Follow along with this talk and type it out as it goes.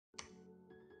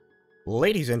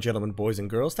Ladies and gentlemen, boys and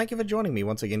girls, thank you for joining me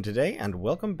once again today, and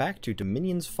welcome back to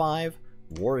Dominions 5,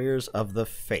 Warriors of the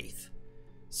Faith.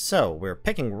 So, we're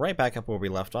picking right back up where we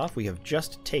left off. We have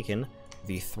just taken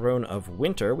the Throne of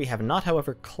Winter. We have not,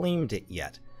 however, claimed it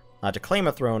yet. To claim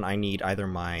a throne, I need either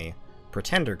my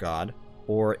Pretender God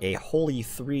or a Holy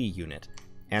 3 unit.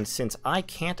 And since I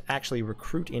can't actually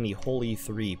recruit any Holy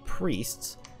 3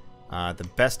 priests, the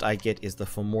best I get is the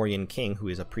Fomorian King, who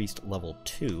is a priest level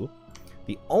 2.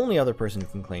 The only other person who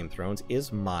can claim thrones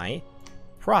is my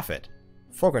prophet,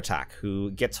 Fogartak,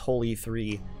 who gets Holy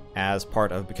 3 as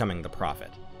part of becoming the prophet.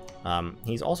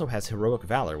 He also has heroic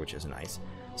valor, which is nice.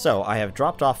 So I have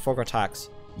dropped off Fogartak's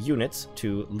units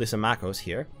to Lysimachos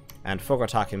here, and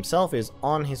Fogartak himself is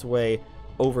on his way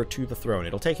over to the throne.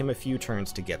 It'll take him a few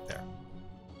turns to get there.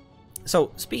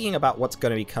 So, speaking about what's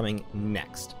going to be coming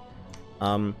next.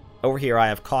 Over here I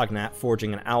have Cognat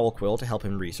forging an owl quill to help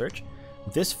him research.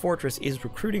 This fortress is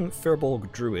recruiting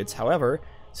Firbolg druids. However,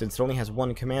 since it only has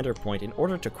one commander point, in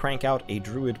order to crank out a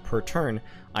druid per turn,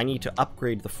 I need to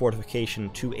upgrade the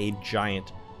fortification to a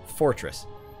giant fortress.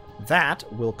 That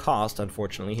will cost,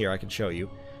 unfortunately, here I can show you,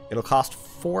 it'll cost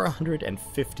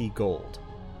 450 gold,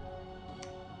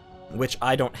 which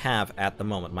I don't have at the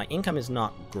moment. My income is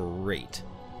not great.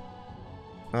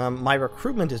 My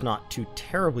recruitment is not too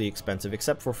terribly expensive,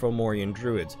 except for Fomorian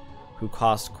druids, who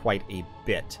cost quite a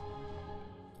bit.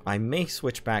 I may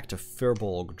switch back to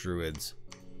Firbolg druids,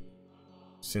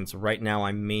 since right now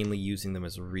I'm mainly using them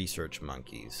as research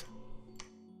monkeys.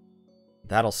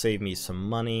 That'll save me some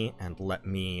money and let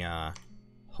me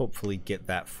hopefully get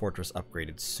that fortress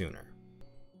upgraded sooner.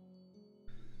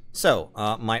 So,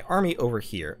 my army over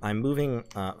here, I'm moving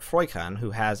Froikan, who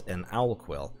has an owl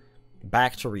quill,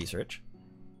 back to research.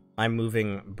 I'm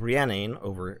moving Brienne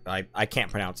over... I can't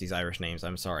pronounce these Irish names,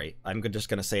 I'm sorry. I'm just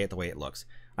going to say it the way it looks.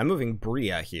 I'm moving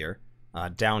Bria here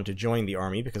down to join the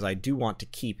army because I do want to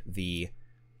keep the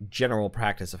general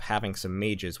practice of having some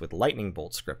mages with lightning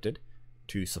bolt scripted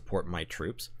to support my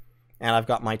troops. And I've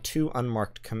got my two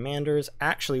unmarked commanders.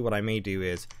 Actually, what I may do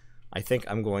is I think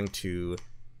I'm going to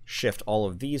shift all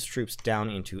of these troops down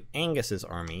into Angus's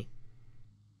army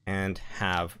and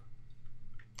have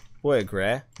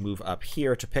Boegre move up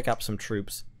here to pick up some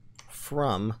troops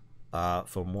from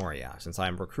Fomoria, since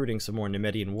I'm recruiting some more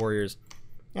Nemedian warriors,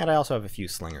 and I also have a few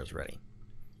slingers ready.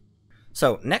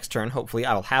 So next turn, hopefully,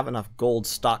 I will have enough gold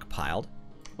stockpiled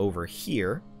over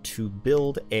here to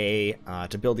build the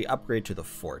upgrade to the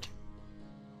fort.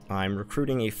 I'm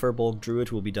recruiting a Firbolg druid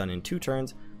who will be done in 2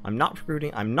 turns. I'm not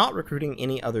recruiting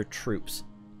any other troops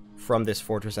from this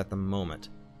fortress at the moment.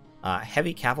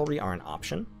 Heavy cavalry are an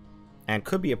option, and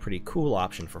could be a pretty cool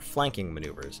option for flanking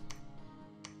maneuvers.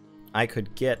 I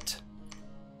could get...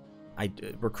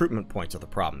 recruitment points are the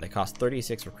problem. They cost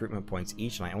 36 recruitment points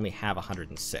each, and I only have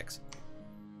 106.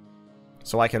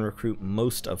 So I can recruit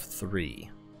most of 3.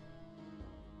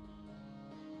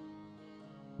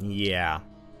 Yeah.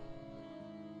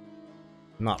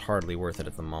 Not hardly worth it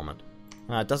at the moment.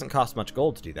 It doesn't cost much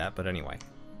gold to do that, but anyway.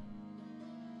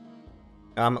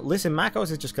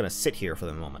 Lysimachos is just going to sit here for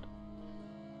the moment.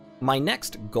 My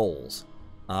next goals.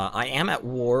 I am at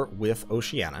war with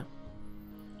Oceania.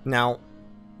 Now,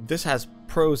 this has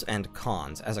pros and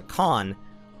cons. As a con,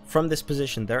 from this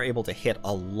position, they're able to hit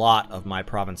a lot of my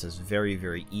provinces very,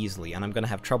 very easily, and I'm going to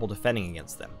have trouble defending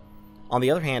against them. On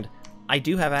the other hand, I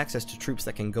do have access to troops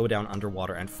that can go down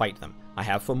underwater and fight them. I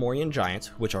have Fomorian giants,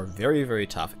 which are very, very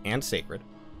tough and sacred.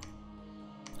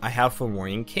 I have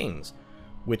Fomorian kings,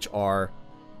 which are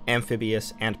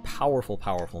amphibious and powerful,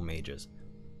 powerful mages.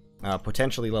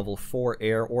 Potentially level 4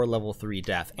 air or level 3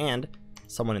 death, and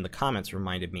someone in the comments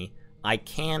reminded me, I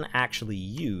can actually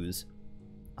use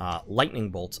lightning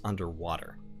bolts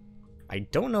underwater. I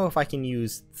don't know if I can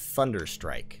use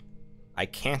Thunderstrike. I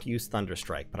can't use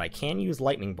Thunderstrike, but I can use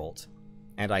lightning bolts,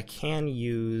 and I can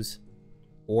use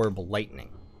orb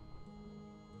lightning.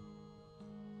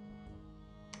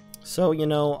 So, you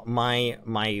know, my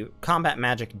combat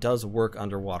magic does work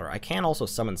underwater. I can also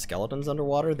summon skeletons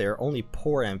underwater. They're only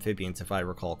poor amphibians, if I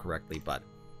recall correctly, but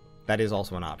that is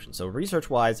also an option. So,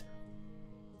 research-wise,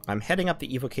 I'm heading up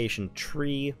the evocation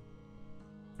tree.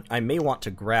 I may want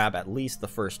to grab at least the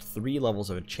first 3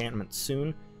 levels of enchantment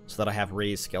soon, so that I have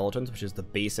raised skeletons, which is the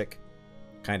basic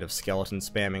kind of skeleton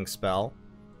spamming spell.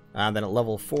 Then at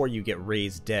level 4 you get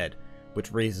raised dead,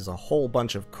 which raises a whole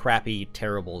bunch of crappy,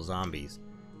 terrible zombies.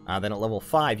 Then at level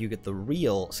 5 you get the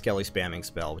real skelly spamming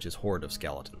spell, which is Horde of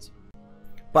Skeletons.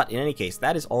 But in any case,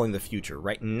 that is all in the future.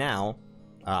 Right now,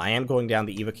 I am going down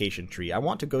the evocation tree. I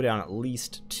want to go down at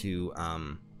least to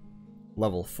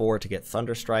level 4 to get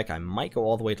Thunderstrike. I might go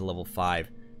all the way to level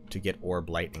 5 to get Orb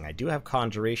Lightning. I do have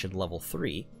Conjuration level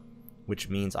 3, which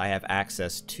means I have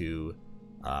access to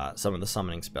some of the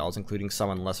summoning spells, including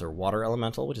Summon Lesser Water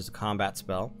Elemental, which is a combat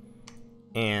spell,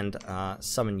 and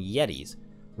Summon Yetis,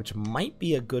 which might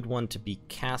be a good one to be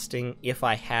casting if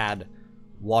I had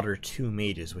Water 2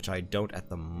 mages, which I don't at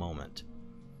the moment.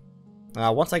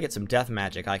 Once I get some death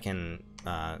magic, I can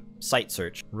sight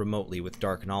search remotely with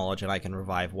Dark Knowledge, and I can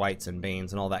revive Wights and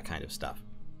Banes and all that kind of stuff.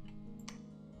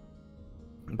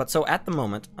 But so at the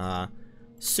moment,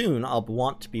 soon I'll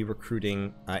want to be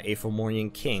recruiting a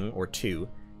Fomorian king or 2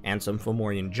 and some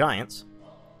Fomorian giants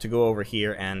to go over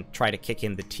here and try to kick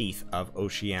in the teeth of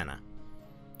Oceania.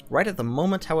 Right at the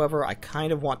moment, however, I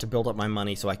kind of want to build up my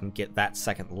money so I can get that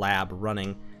second lab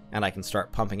running and I can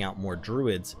start pumping out more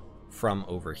druids from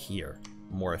over here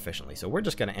more efficiently. So we're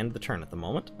just going to end the turn at the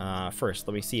moment. First,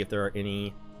 let me see if there are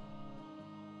any...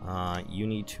 you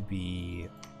need to be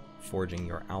forging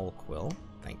your owl quill.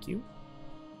 Thank you.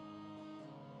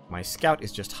 My scout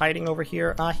is just hiding over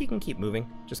here. He can keep moving.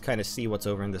 Just kind of see what's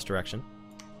over in this direction.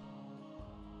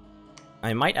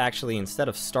 I might actually, instead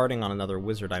of starting on another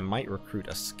wizard, I might recruit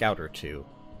a scout or 2.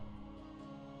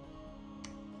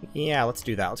 Yeah, let's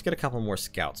do that. Let's get a couple more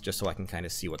scouts, just so I can kind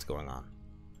of see what's going on.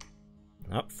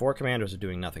 Oh, 4 commanders are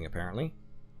doing nothing, apparently.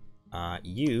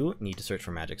 You need to search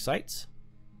for magic sites.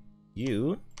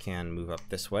 You can move up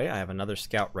this way. I have another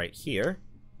scout right here,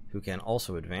 who can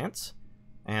also advance.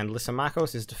 And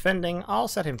Lysimachos is defending. I'll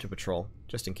set him to patrol,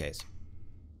 just in case.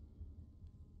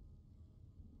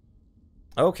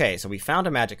 Okay, so we found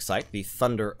a magic site, the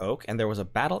Thunder Oak, and there was a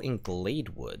battle in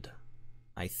Gladewood.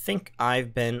 I think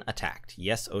I've been attacked.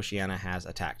 Yes, Oceania has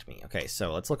attacked me. Okay,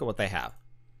 so let's look at what they have.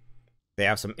 They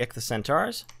have some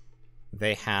Ichthocentaurs,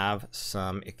 they have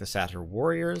some Ichthyosatyr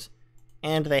warriors,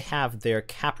 and they have their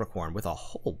Capricorn with a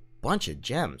whole bunch of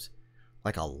gems.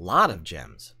 Like a lot of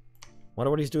gems. Wonder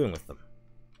what he's doing with them.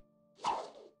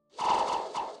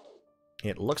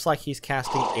 It looks like he's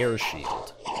casting Air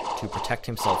Shield to protect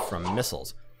himself from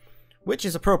missiles, which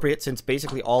is appropriate since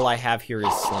basically all I have here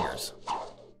is slingers.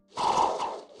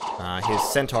 His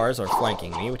centaurs are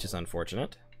flanking me, which is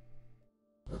unfortunate.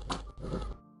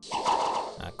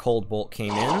 Cold Bolt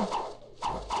came in.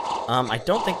 I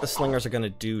don't think the slingers are going to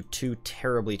do too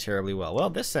terribly well. Well,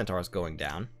 this centaur is going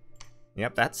down.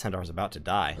 Yep, that centaur is about to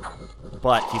die.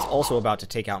 But he's also about to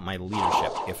take out my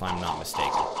leadership, if I'm not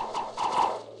mistaken.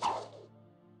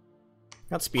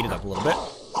 Let's speed it up a little bit.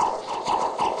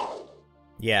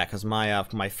 Yeah, because my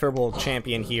Firbolg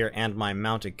champion here and my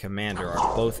mounted commander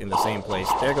are both in the same place.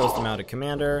 There goes the mounted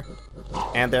commander,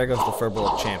 and there goes the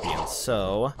Firbolg champion.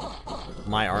 So,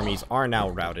 my armies are now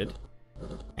routed,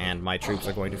 and my troops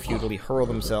are going to futilely hurl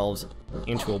themselves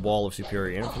into a wall of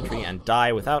superior infantry and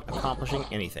die without accomplishing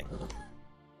anything.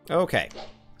 Okay,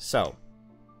 so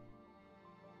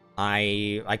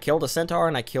I killed a centaur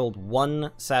and I killed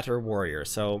 1 satyr warrior,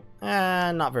 so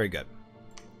not very good.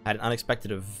 Had an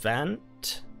unexpected event.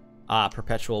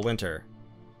 Perpetual Winter.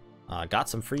 Got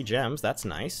some free gems, that's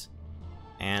nice.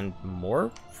 And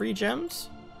more free gems?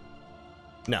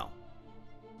 No.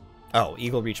 Oh,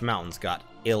 Eagle Reach Mountains got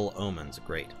Ill Omens,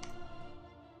 great.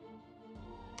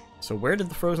 So where did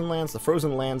the Frozen Lands? The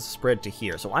Frozen Lands spread to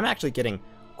here. So I'm actually getting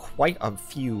quite a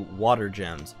few water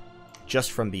gems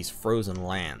just from these Frozen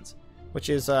Lands, which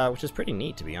is pretty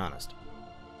neat, to be honest.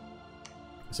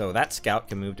 So that scout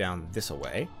can move down this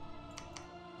away.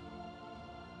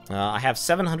 I have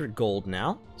 700 gold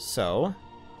now, so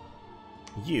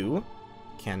you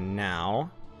can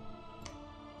now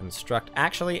instruct...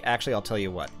 Actually, I'll tell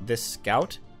you what. This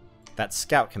scout, that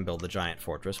scout can build the giant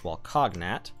fortress, while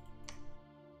Cognat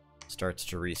starts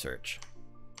to research.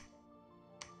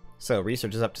 So,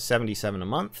 research is up to 77 a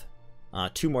month.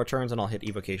 2 more turns and I'll hit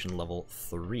evocation level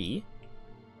 3.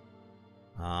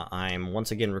 I'm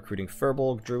once again recruiting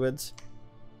Firbolg druids.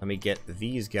 Let me get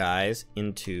these guys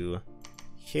into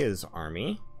his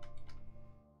army,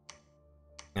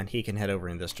 and he can head over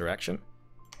in this direction.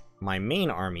 My main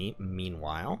army,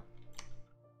 meanwhile,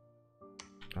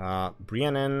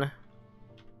 Brianin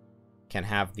can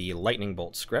have the lightning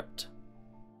bolt script.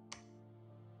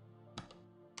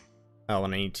 Oh,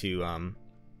 and I need to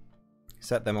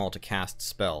set them all to cast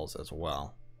spells as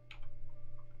well.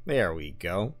 There we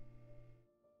go.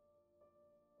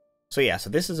 So yeah, so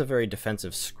this is a very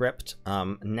defensive script.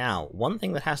 Now, one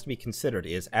thing that has to be considered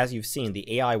is, as you've seen, the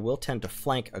AI will tend to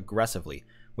flank aggressively,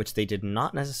 which they did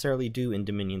not necessarily do in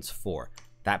Dominions 4.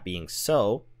 That being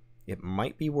so, it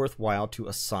might be worthwhile to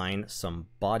assign some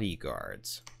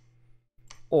bodyguards.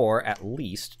 Or, at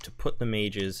least, to put the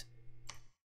mages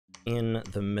in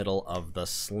the middle of the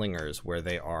slingers, where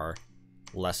they are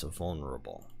less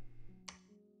vulnerable.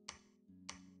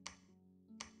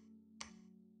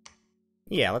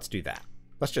 Yeah, let's do that.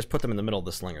 Let's just put them in the middle of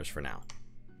the slingers for now.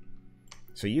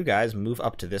 So you guys move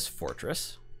up to this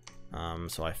fortress.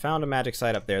 So I found a magic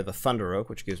site up there, the Thunder Oak,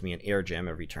 which gives me an air gem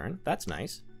every turn. That's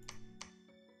nice.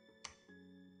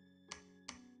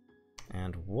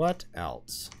 And what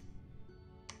else?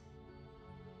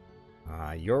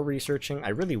 You're researching. I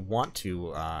really want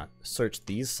to search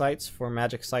these sites for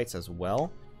magic sites as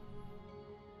well.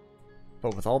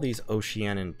 But with all these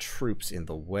Oceanian troops in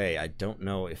the way, I don't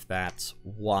know if that's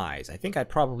wise. I think I'd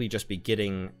probably just be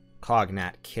getting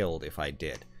Cognat killed if I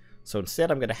did. So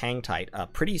instead I'm going to hang tight.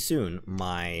 Pretty soon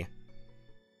my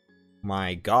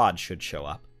god should show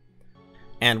up.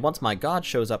 And once my god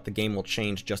shows up, the game will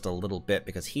change just a little bit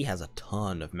because he has a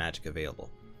ton of magic available.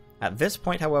 At this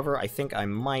point, however, I think I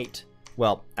might...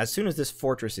 Well, as soon as this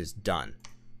fortress is done,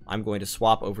 I'm going to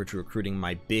swap over to recruiting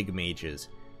my big mages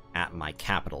at my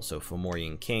capital, so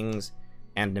Fomorian kings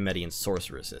and Nemedian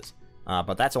sorceresses.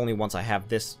 But that's only once I have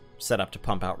this set up to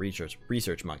pump out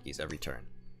research monkeys every turn.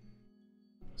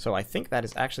 So I think that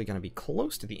is actually going to be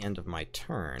close to the end of my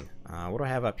turn. What do I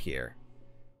have up here?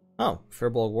 Oh,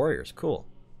 Firbolg warriors, cool.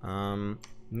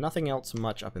 Nothing else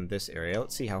much up in this area.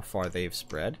 Let's see how far they've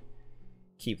spread.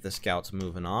 Keep the scouts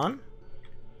moving on.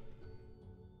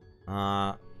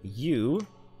 You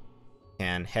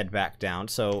can head back down.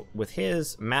 So with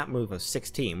his map move of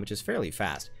 16, which is fairly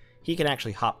fast, he can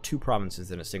actually hop 2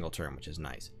 provinces in a single turn, which is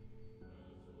nice.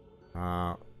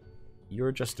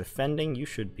 You're just defending. You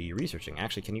should be researching.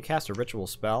 Actually, can you cast a ritual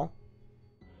spell?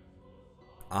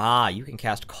 Ah, you can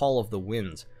cast Call of the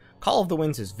Winds. Call of the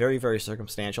Winds is very, very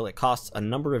circumstantial. It costs a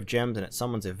number of gems, and it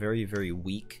summons a very, very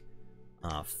weak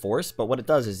force. But what it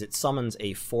does is it summons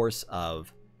a force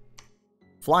of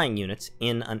flying units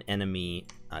in an enemy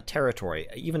territory,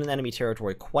 even an enemy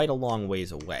territory quite a long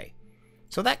ways away.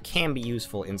 So that can be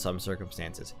useful in some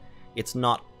circumstances. It's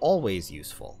not always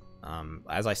useful.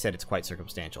 As I said, it's quite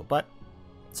circumstantial, but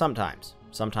sometimes.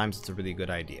 Sometimes it's a really good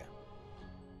idea.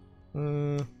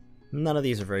 None of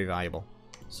these are very valuable.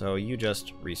 So you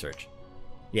just research.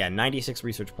 Yeah, 96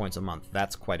 research points a month.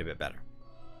 That's quite a bit better.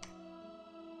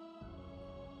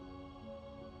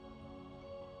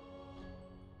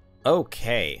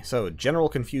 Okay, so General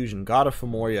Confusion, God of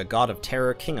Fomoria, God of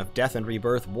Terror, King of Death and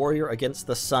Rebirth, Warrior against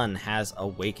the Sun has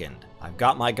awakened. I've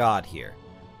got my god here.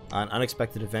 An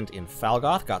unexpected event in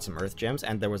Falgoth, got some Earth Gems,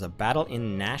 and there was a battle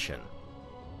in Nashen.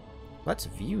 Let's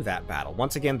view that battle.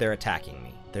 Once again, they're attacking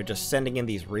me. They're just sending in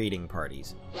these raiding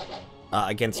parties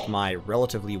against my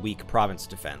relatively weak province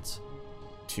defense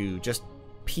to just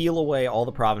peel away all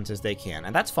the provinces they can.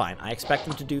 And that's fine. I expect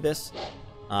them to do this.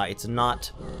 It's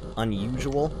not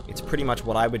unusual. It's pretty much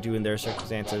what I would do in their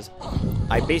circumstances.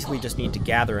 I basically just need to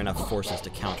gather enough forces to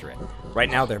counter it. Right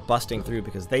now they're busting through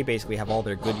because they basically have all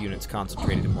their good units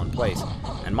concentrated in one place.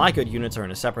 And my good units are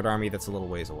in a separate army that's a little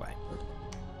ways away.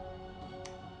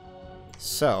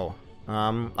 So,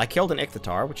 I killed an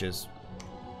Ichthyotar, which is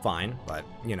fine, but,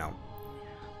 you know.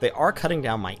 They are cutting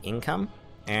down my income,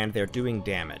 and they're doing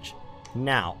damage.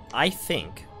 Now, I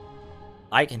think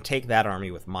I can take that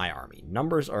army with my army.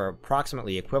 Numbers are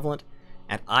approximately equivalent,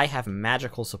 and I have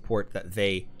magical support that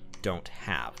they don't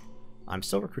have. I'm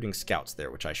still recruiting scouts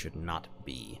there, which I should not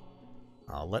be.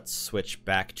 Let's switch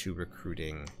back to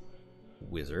recruiting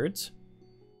wizards.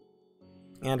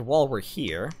 And while we're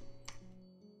here,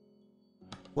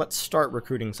 let's start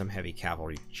recruiting some heavy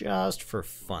cavalry just for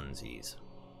funsies.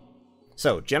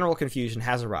 So, General Confusion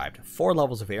has arrived. 4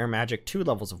 levels of air magic, 2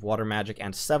 levels of water magic,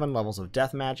 and 7 levels of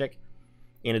death magic.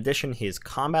 In addition, his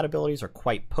combat abilities are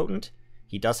quite potent.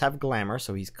 He does have glamour,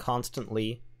 so he's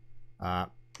constantly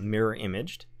mirror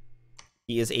imaged.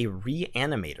 He is a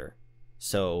reanimator,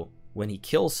 so when he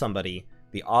kills somebody,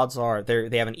 the odds are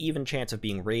they have an even chance of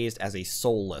being raised as a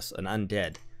soulless, an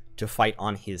undead, to fight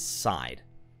on his side.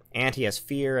 And he has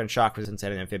fear and shock resistance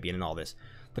and amphibian and all this.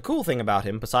 The cool thing about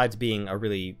him, besides being a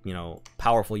really,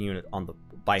 powerful unit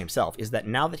by himself, is that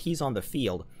now that he's on the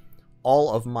field,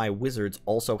 all of my wizards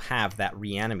also have that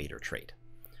reanimator trait.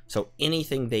 So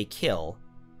anything they kill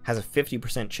has a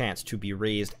 50% chance to be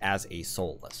raised as a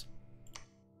soulless.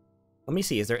 Let me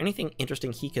see, is there anything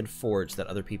interesting he can forge that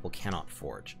other people cannot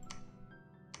forge?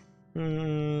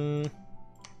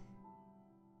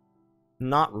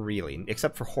 Not really,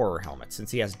 except for horror helmets.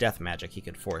 Since he has death magic, he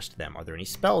can force them. Are there any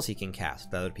spells he can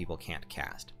cast that other people can't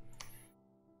cast?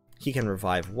 He can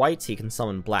revive wights, he can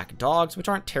summon black dogs, which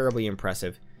aren't terribly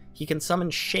impressive. He can summon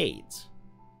shades.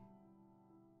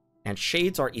 And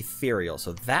shades are ethereal,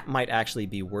 so that might actually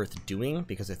be worth doing,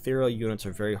 because ethereal units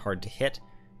are very hard to hit,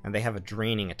 and they have a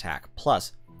draining attack.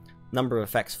 Plus, number of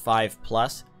effects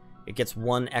 5+, it gets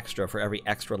 1 extra for every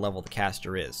extra level the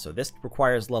caster is. So this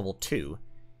requires level 2.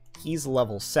 he's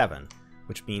level 7,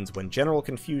 which means when General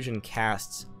Confusion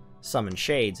casts Summon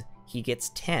Shades, he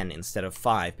gets 10 instead of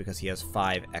 5 because he has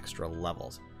 5 extra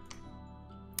levels.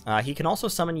 He can also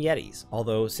summon Yetis,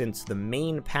 although since the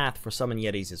main path for Summon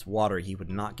Yetis is water, he would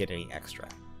not get any extra.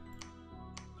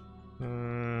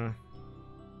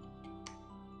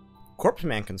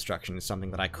 Corpseman construction is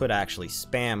something that I could actually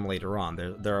spam later on.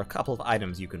 There are a couple of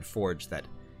items you can forge that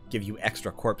give you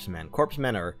extra corpsemen.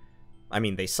 Corpsemen are, I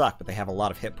mean, they suck, but they have a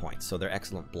lot of hit points, so they're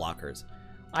excellent blockers.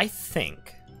 I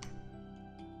think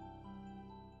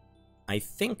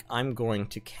I'm going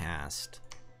to cast,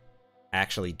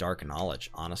 actually, Dark Knowledge,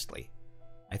 honestly.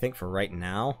 I think for right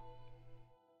now,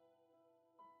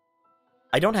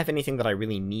 I don't have anything that I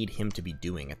really need him to be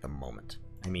doing at the moment.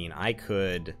 I mean, I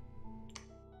could,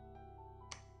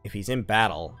 if he's in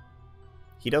battle,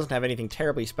 he doesn't have anything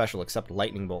terribly special except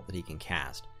Lightning Bolt that he can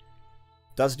cast.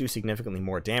 Does do significantly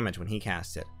more damage when he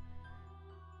casts it.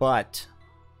 But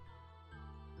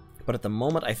at the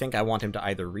moment, I think I want him to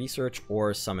either research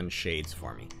or summon Shades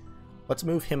for me. Let's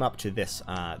move him up to this,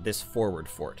 this forward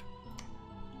fort.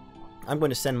 I'm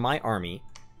going to send my army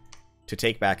to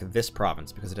take back this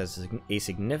province because it has a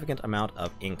significant amount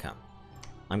of income.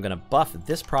 I'm going to buff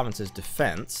this province's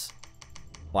defense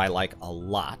by, like, a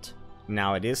lot.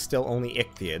 Now, it is still only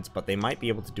Ichthyeids, but they might be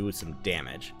able to do some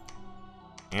damage.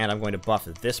 And I'm going to buff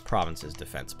this province's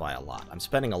defense by a lot. I'm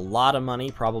spending a lot of money,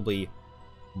 probably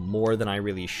more than I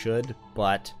really should,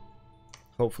 but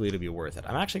hopefully it'll be worth it.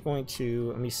 I'm actually going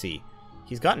to, let me see.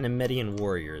 He's got Nemedian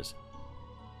warriors,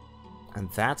 and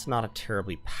that's not a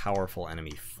terribly powerful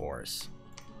enemy force.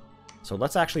 So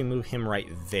let's actually move him right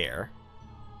there.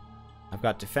 I've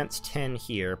got defense 10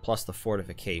 here, plus the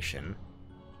fortification.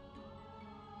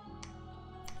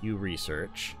 You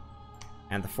research.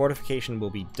 And the fortification will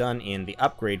be done in, the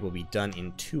upgrade will be done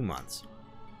in 2 months.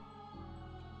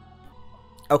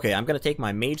 Okay, I'm going to take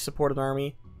my mage supported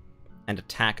army and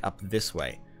attack up this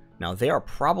way. Now, they are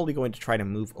probably going to try to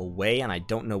move away, and I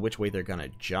don't know which way they're going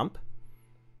to jump.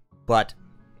 But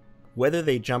whether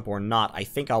they jump or not, I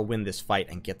think I'll win this fight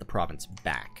and get the province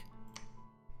back.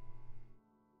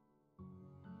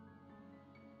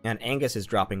 And Angus is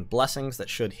dropping blessings that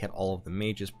should hit all of the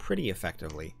mages pretty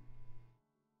effectively.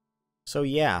 So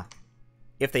yeah,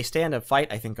 if they stand and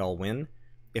fight, I think I'll win.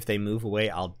 If they move away,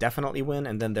 I'll definitely win,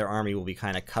 and then their army will be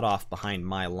kind of cut off behind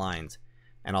my lines,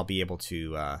 and I'll be able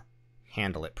to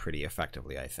handle it pretty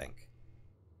effectively, I think.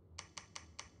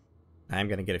 I'm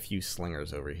going to get a few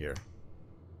slingers over here.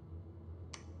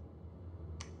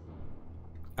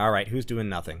 Alright, who's doing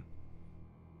nothing?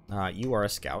 You are a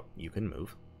scout. You can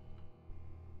move.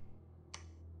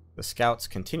 The scouts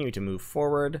continue to move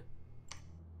forward.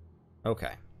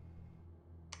 Okay.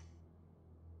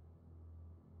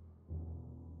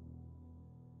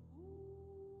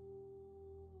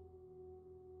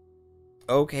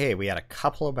 Okay, we had a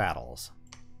couple of battles.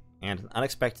 And an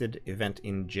unexpected event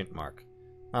in Jintmark.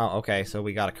 Oh, okay, so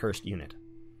we got a cursed unit.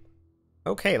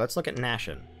 Okay, let's look at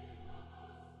Nashen.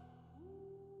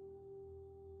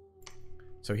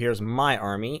 So here's my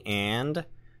army, and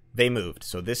they moved.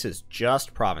 So this is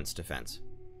just province defense.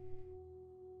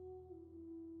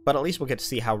 But at least we'll get to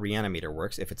see how Reanimator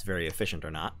works, if it's very efficient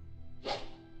or not.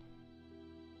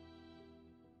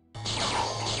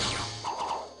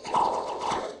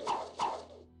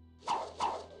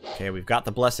 Okay, we've got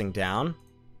the blessing down.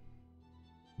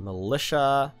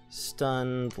 Militia,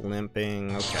 stunned,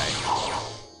 limping, okay.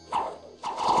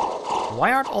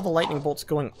 Why aren't all the lightning bolts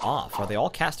going off? Are they all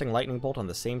casting lightning bolt on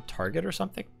the same target or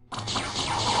something?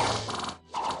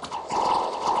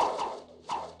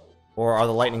 Or are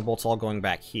the lightning bolts all going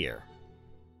back here?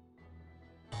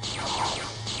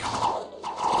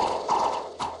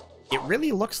 It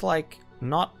really looks like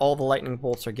not all the lightning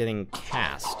bolts are getting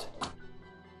cast.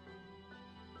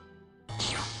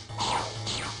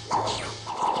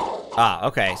 Ah,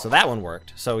 okay, so that one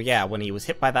worked. So yeah, when he was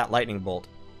hit by that lightning bolt,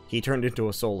 he turned into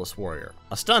a soulless warrior.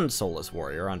 A stunned soulless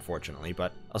warrior, unfortunately,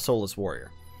 but a soulless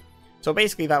warrior. So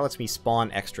basically that lets me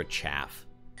spawn extra chaff.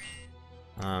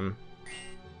 And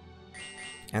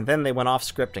then they went off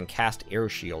script and cast Air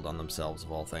Shield on themselves,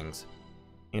 of all things.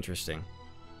 Interesting.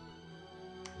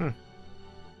 And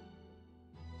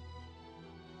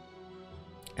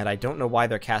I don't know why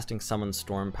they're casting Summon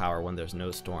Storm Power when there's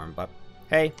no storm, but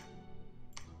hey.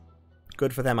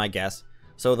 Good for them, I guess.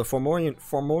 So the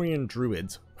Fomorian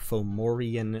Druids,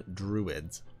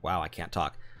 wow, I can't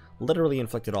talk, literally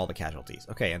inflicted all the casualties.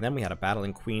 Okay, and then we had a battle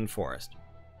in Queen Forest.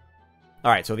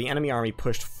 Alright, so the enemy army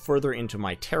pushed further into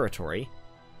my territory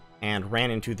and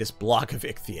ran into this block of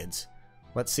Ichthyeids.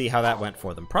 Let's see how that went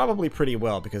for them. Probably pretty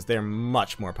well, because they're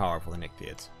much more powerful than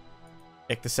Ichthyeids.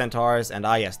 Ichthocentaurs, and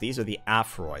yes, these are the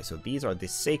Aphroi. So these are the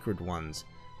sacred ones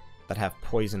that have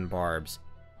poison barbs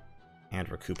and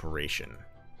recuperation.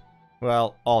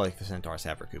 Well, all Ichthocentaurs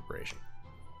have recuperation.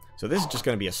 So this is just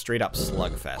going to be a straight-up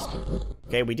slugfest.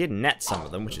 Okay, we did net some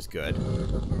of them, which is good.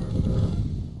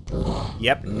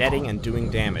 Yep, netting and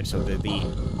doing damage. So the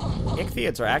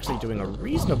Ichthyids are actually doing a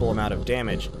reasonable amount of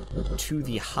damage to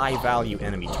the high-value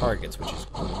enemy targets, which is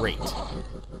great.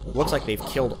 Looks like they've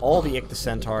killed all the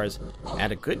Ichthocentaurs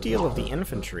and a good deal of the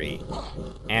infantry,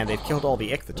 and they've killed all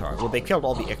the Ichthytars. Well, they killed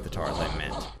all the Ichthytars, I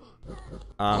meant.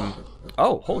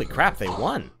 Oh, holy crap, they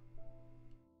won!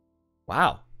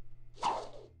 Wow.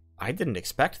 I didn't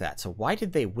expect that, so why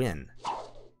did they win?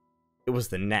 It was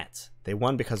the nets. They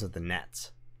won because of the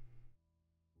nets.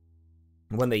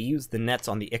 When they used the nets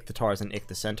on the Ichthytars and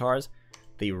Ichthocentaurs,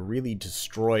 they really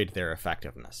destroyed their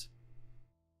effectiveness.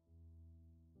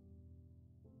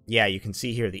 Yeah, you can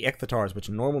see here the Ichthytars, which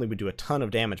normally would do a ton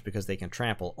of damage because they can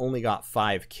trample, only got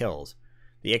 5 kills.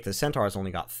 The Ichthocentaurs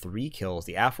only got 3 kills,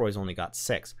 the Aphrois only got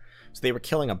 6. So they were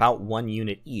killing about 1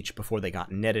 unit each before they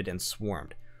got netted and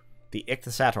swarmed. The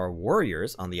Ichthyosaur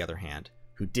warriors, on the other hand,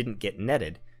 who didn't get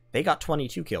netted, they got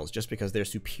 22 kills just because they're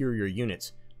superior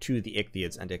units to the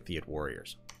Ichthyids and Ichthyid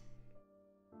warriors.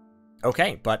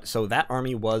 Okay, but so that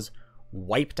army was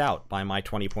wiped out by my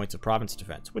 20 points of province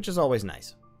defense, which is always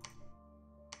nice.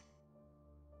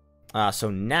 So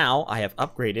now I have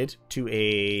upgraded to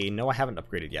a... No, I haven't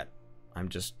upgraded yet. I'm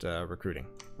just recruiting.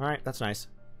 Alright, that's nice.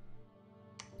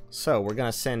 So we're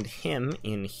going to send him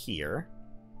in here.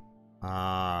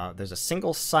 There's a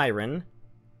single siren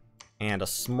and a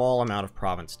small amount of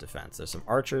province defense. There's some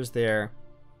archers there,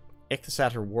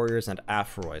 Ichthyosaur warriors, and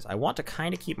Aphrois. I want to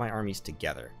kind of keep my armies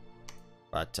together,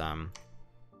 but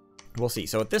we'll see.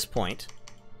 So at this point,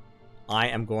 I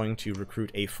am going to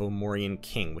recruit a Fomorian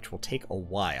king, which will take a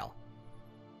while.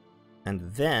 And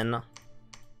then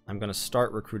I'm going to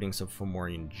start recruiting some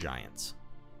Fomorian giants,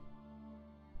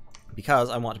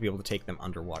 because I want to be able to take them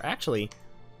underwater. Actually,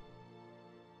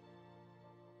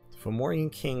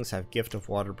 Fomorian kings have Gift of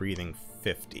Water Breathing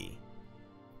 50.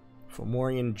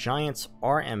 Fomorian giants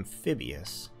are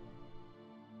amphibious.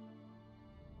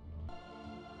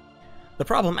 The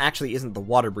problem actually isn't the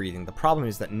water breathing. The problem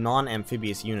is that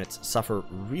non-amphibious units suffer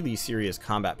really serious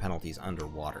combat penalties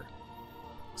underwater.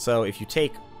 So if you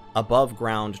take above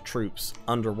ground troops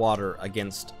underwater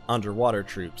against underwater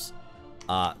troops,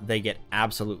 they get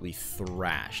absolutely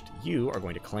thrashed. You are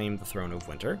going to claim the Throne of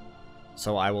Winter.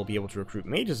 So I will be able to recruit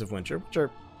Mages of Winter, which are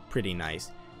pretty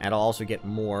nice, and I'll also get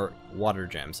more water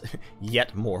gems.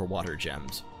 Yet more water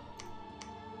gems.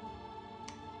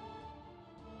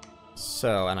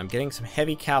 So, and I'm getting some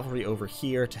heavy cavalry over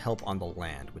here to help on the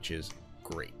land, which is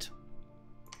great.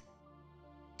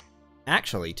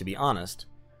 Actually, to be honest,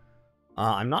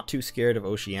 I'm not too scared of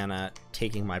Oceania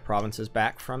taking my provinces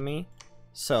back from me,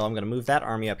 so I'm going to move that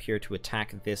army up here to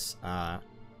attack this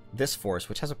this force,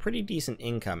 which has a pretty decent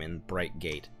income in Bright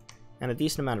Gate, and a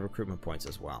decent amount of recruitment points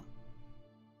as well.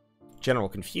 General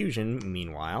Confusion,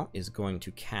 meanwhile, is going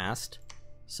to cast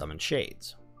Summon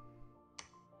Shades.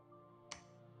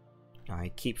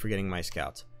 I keep forgetting my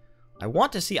scouts. I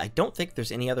want to see, I don't think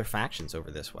there's any other factions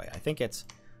over this way. I think it's...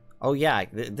 Oh yeah,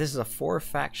 this is a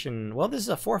 4-faction... Well, this is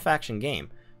a 4-faction game,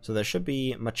 so there should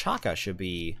be... Machaca should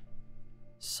be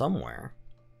somewhere.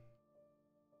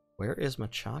 Where is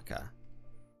Machaca?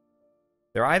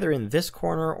 They're either in this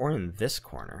corner or in this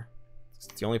corner. It's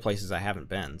the only places I haven't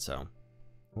been, so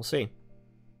we'll see.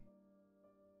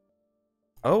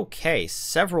 Okay,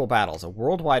 several battles. A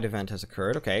worldwide event has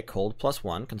occurred. Okay, cold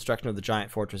 +1. Construction of the giant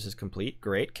fortress is complete.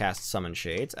 Great. Cast Summon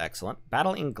Shades. Excellent.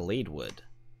 Battle in Gladewood.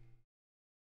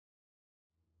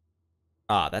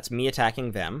 Ah, that's me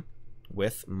attacking them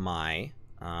with my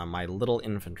my little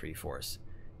infantry force.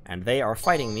 And they are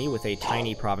fighting me with a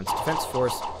tiny province defense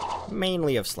force,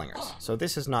 mainly of slingers. So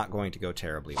this is not going to go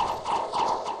terribly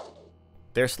well.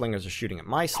 Their slingers are shooting at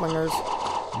my slingers.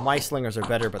 My slingers are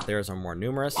better, but theirs are more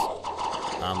numerous.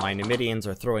 My Numidians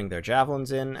are throwing their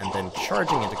javelins in and then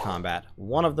charging into combat.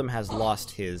 One of them has lost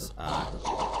his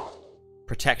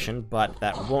protection, but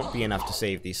that won't be enough to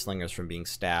save these slingers from being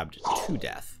stabbed to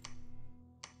death.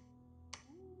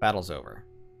 Battle's over.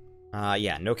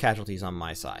 Yeah, no casualties on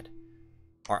my side.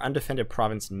 Our undefended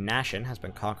province, Nashin, has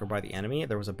been conquered by the enemy.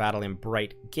 There was a battle in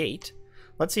Bright Gate.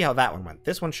 Let's see how that one went.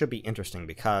 This one should be interesting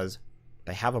because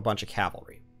they have a bunch of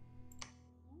cavalry.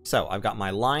 So, I've got my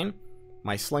line,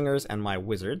 my slingers, and my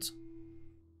wizards.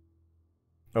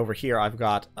 Over here, I've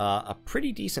got a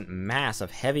pretty decent mass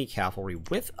of heavy cavalry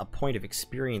with a point of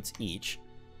experience each.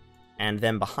 And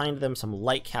then behind them, some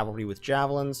light cavalry with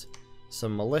javelins,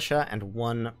 some militia, and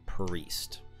one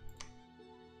priest.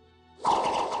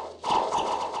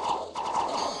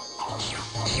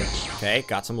 Okay,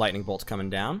 got some lightning bolts coming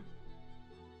down.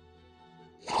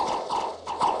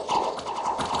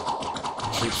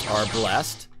 Troops are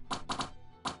blessed.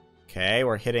 Okay,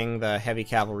 we're hitting the heavy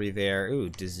cavalry there. Ooh,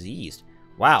 diseased.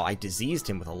 Wow, I diseased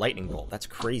him with a lightning bolt. That's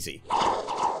crazy.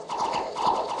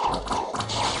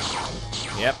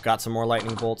 Yep, got some more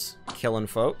lightning bolts killing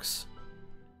folks.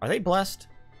 Are they blessed?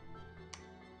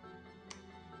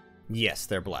 Yes,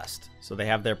 they're blessed. So they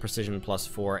have their precision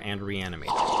 +4 and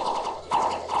reanimate.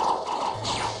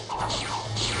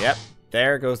 Yep,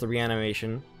 there goes the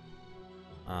reanimation.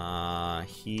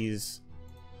 He's...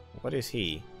 What is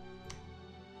he?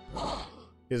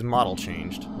 His model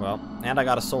changed. Well, and I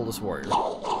got a soulless warrior.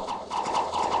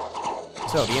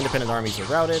 So, the independent armies are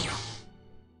routed.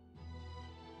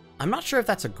 I'm not sure if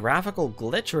that's a graphical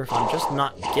glitch or if I'm just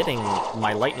not getting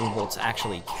my lightning bolts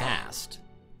actually cast.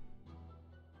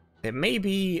 It may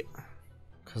be...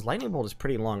 because lightning bolt is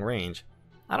pretty long range.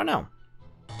 I don't know.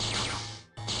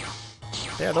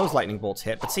 There, those lightning bolts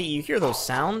hit. But see, you hear those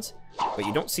sounds, but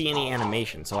you don't see any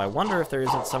animation. So I wonder if there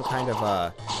isn't some kind of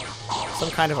a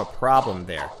problem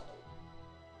there.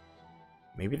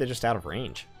 Maybe they're just out of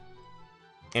range.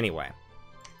 Anyway,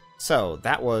 so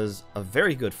that was a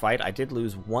very good fight. I did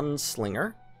lose one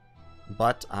slinger,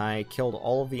 but I killed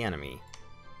all of the enemy.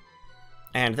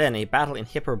 And then a battle in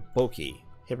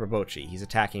Hipperbochi. He's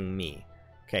attacking me.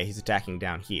 Okay, he's attacking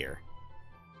down here.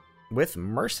 With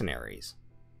mercenaries.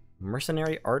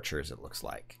 Mercenary archers, it looks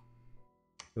like.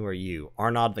 Who are you?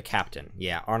 Arnaud the captain.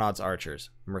 Yeah, Arnaud's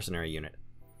archers. Mercenary unit.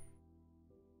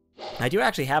 I do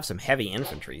actually have some heavy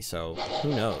infantry, so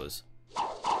who knows?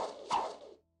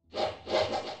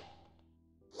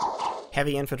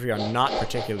 Heavy infantry are not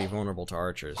particularly vulnerable to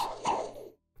archers,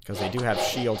 because they do have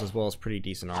shields as well as pretty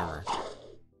decent armor.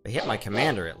 They hit my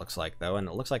commander, it looks like, though, and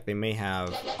it looks like they may have...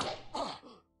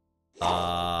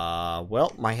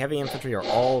 well, my heavy infantry are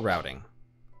all routing.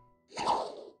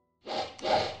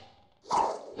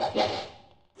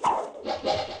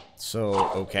 So,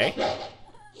 okay.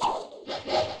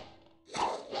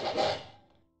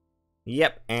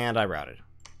 Yep, and I routed.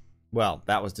 Well,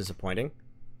 that was disappointing.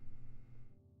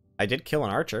 I did kill an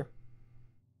archer.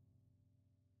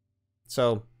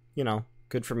 So, you know,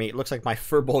 good for me. It looks like my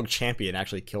Furbolg champion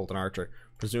actually killed an archer,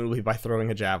 presumably by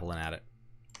throwing a javelin at it.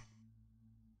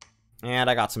 And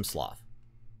I got some sloth.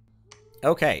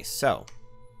 Okay, so.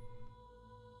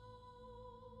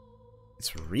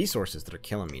 It's resources that are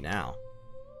killing me now.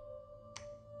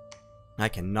 I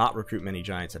cannot recruit many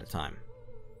giants at a time.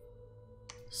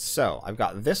 So, I've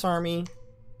got this army.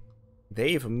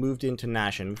 They've moved into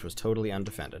Nashin, which was totally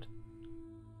undefended.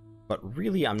 But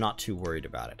really, I'm not too worried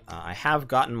about it. I have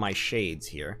gotten my shades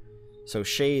here. So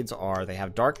shades are, they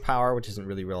have dark power, which isn't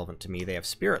really relevant to me. They have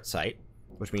spirit sight,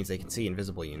 which means they can see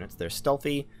invisible units. They're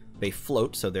stealthy, they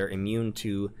float, so they're immune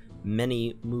to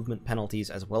many movement penalties,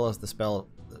 as well as the spell,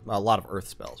 a lot of earth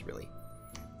spells, really.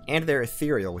 And they're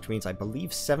ethereal, which means I believe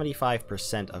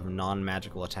 75% of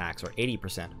non-magical attacks, or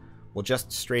 80%, will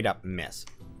just straight up miss.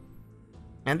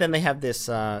 And then they have this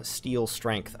steel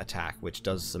strength attack, which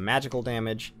does some magical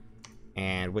damage,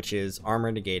 and which is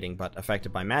armor negating, but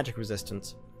affected by magic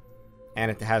resistance. And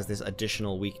it has this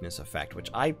additional weakness effect, which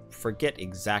I forget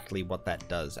exactly what that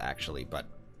does, actually, but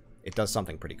it does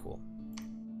something pretty cool.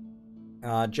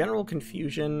 General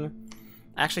confusion.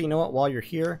 Actually, you know what? While you're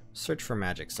here, search for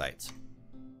magic sites.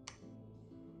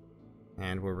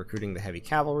 And we're recruiting the heavy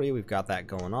cavalry. We've got that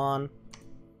going on.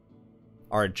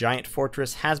 Our giant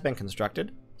fortress has been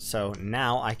constructed, so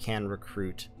now I can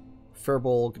recruit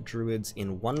Furbolg druids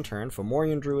in one turn.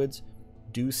 Fomorian druids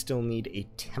do still need a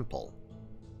temple.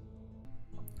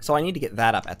 So I need to get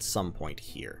that up at some point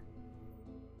here.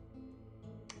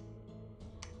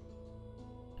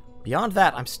 Beyond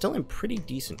that, I'm still in pretty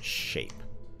decent shape.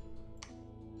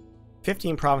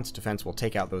 15 province defense will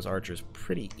take out those archers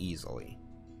pretty easily.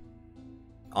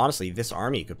 Honestly, this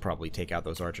army could probably take out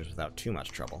those archers without too much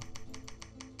trouble.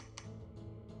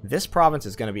 This province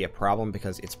is going to be a problem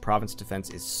because its province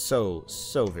defense is so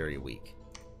very weak.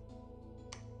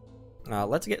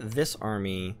 Let's get this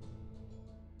army.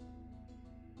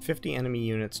 50 enemy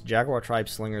units, Jaguar Tribe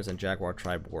Slingers, and Jaguar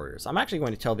Tribe Warriors. I'm actually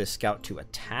going to tell this scout to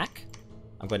attack.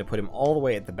 I'm going to put him all the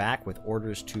way at the back with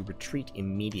orders to retreat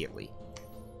immediately.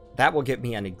 That will get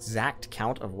me an exact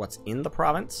count of what's in the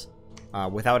province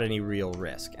without any real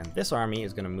risk. And this army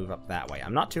is going to move up that way.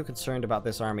 I'm not too concerned about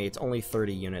this army. It's only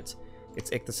 30 units. It's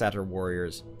Ichthyosaur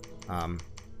Warriors.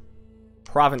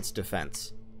 Province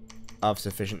defense of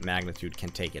sufficient magnitude can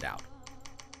take it out.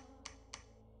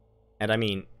 And I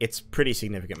mean, it's pretty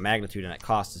significant magnitude and it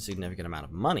costs a significant amount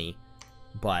of money,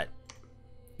 but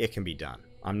it can be done.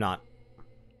 I'm not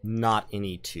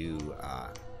any too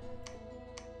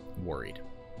worried.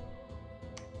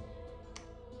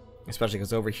 Especially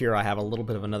because over here I have a little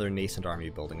bit of another nascent army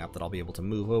building up that I'll be able to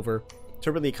move over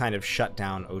to really kind of shut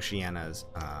down Oceania's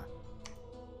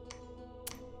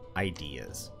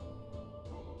ideas.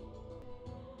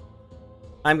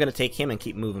 I'm going to take him and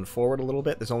keep moving forward a little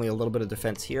bit. There's only a little bit of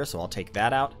defense here, so I'll take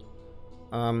that out.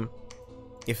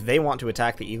 If they want to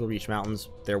attack the Eagle Reach Mountains,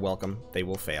 they're welcome. They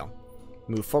will fail.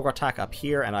 Move Fogartak up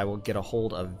here, and I will get a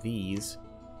hold of these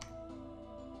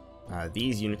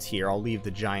units here. I'll leave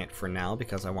the Giant for now,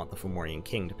 because I want the Fomorian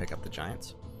King to pick up the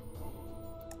Giants.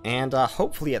 And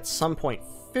hopefully at some point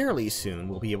fairly soon,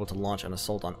 we'll be able to launch an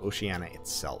assault on Oceania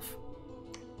itself.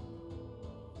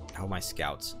 Oh, my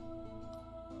scouts.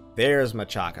 There's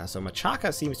Machaca. So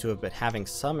Machaca seems to have been having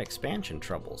some expansion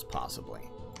troubles, possibly.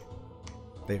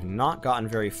 They've not gotten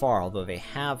very far, although they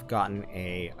have gotten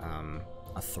a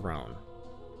throne.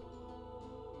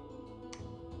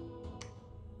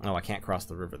 Oh, I can't cross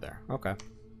the river there. Okay.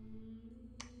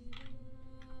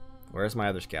 Where's my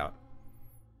other scout?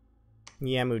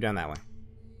 Yeah, move down that way.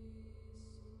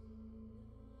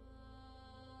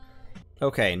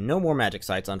 Okay, no more magic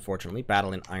sites, unfortunately.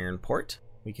 Battle in Ironport.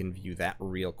 We can view that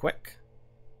real quick.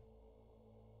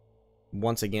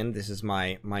 Once again, this is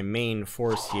my main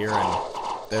force here, and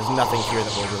there's nothing here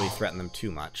that will really threaten them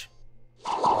too much.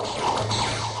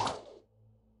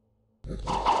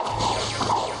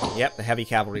 Yep, the heavy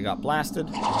cavalry got blasted.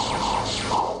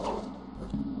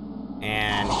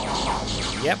 And,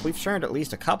 yep, we've turned at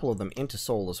least a couple of them into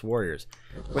soulless warriors,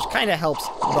 which kind of helps.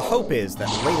 The hope is that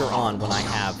later on, when I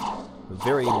have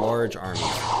very large armies,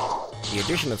 the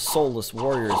addition of soulless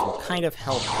warriors will kind of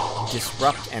help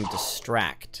disrupt and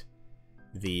distract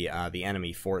the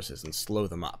enemy forces and slow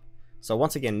them up. So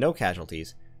once again, no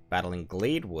casualties. Battling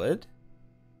Gladewood.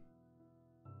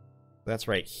 That's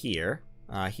right here.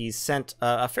 He's sent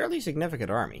a fairly significant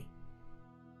army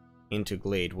into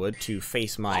Gladewood to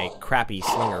face my crappy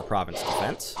Slinger province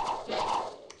defense.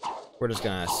 We're just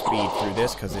gonna speed through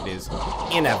this because it is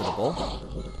inevitable.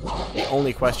 The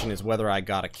only question is whether I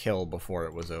got a kill before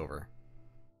it was over.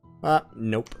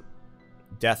 Nope.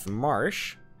 Death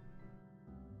Marsh.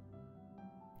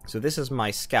 So this is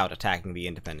my scout attacking the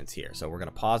independents here. So we're going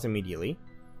to pause immediately.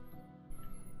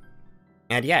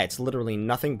 And yeah, it's literally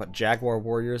nothing but Jaguar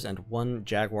warriors and one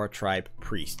Jaguar tribe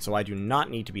priest. So I do not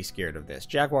need to be scared of this.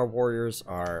 Jaguar warriors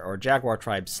or Jaguar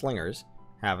tribe slingers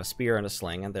have a spear and a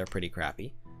sling, and they're pretty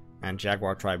crappy. And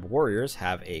Jaguar tribe warriors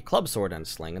have a club sword and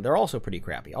sling, and they're also pretty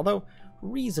crappy. Although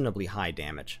reasonably high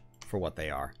damage for what they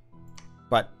are.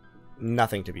 But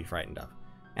nothing to be frightened of.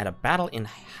 And a battle in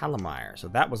Halimire. So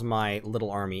that was my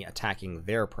little army attacking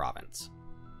their province.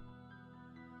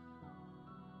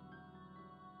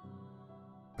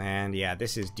 And yeah,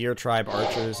 this is Deer Tribe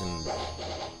archers and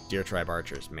Deer Tribe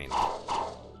archers mainly.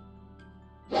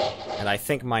 And I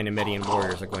think my Numidian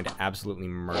warriors are going to absolutely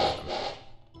murder them.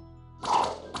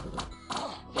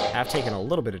 Have taken a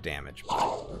little bit of damage,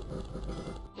 but...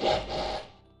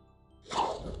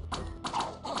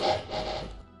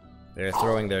 They're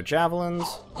throwing their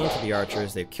javelins into the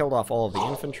archers. They've killed off all of the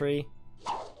infantry.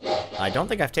 I don't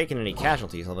think I've taken any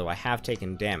casualties, although I have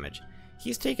taken damage.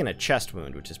 He's taken a chest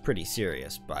wound, which is pretty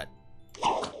serious, but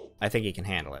I think he can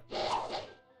handle it.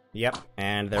 Yep,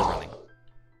 and they're running.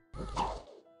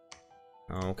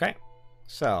 Okay,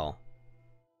 so...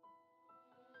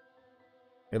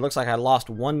 It looks like I lost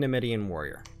one Numidian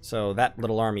warrior. So that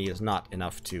little army is not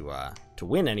enough to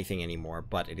win anything anymore,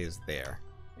 but it is there.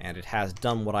 And it has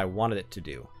done what I wanted it to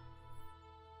do.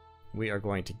 We are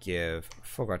going to give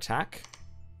Fogartak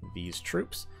these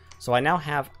troops. So I now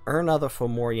have Erna the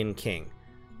Fomorian King.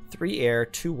 3 air,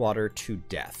 2 water, 2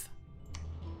 death.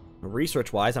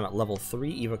 Research-wise, I'm at level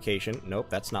 3 evocation. Nope,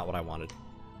 that's not what I wanted.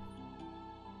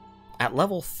 At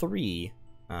level 3,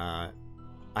 I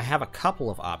have a couple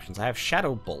of options. I have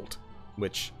Shadow Bolt,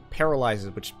 which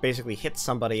basically hits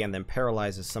somebody and then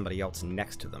paralyzes somebody else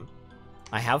next to them.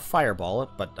 I have Fireball,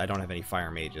 but I don't have any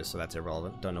Fire Mages, so that's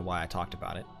irrelevant. Don't know why I talked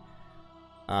about it.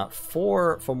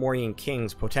 For Fomorian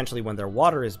Kings, potentially when their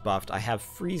water is buffed, I have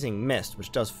Freezing Mist,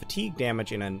 which does fatigue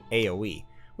damage in an AoE,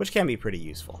 which can be pretty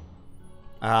useful.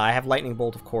 I have Lightning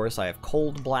Bolt, of course. I have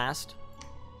Cold Blast.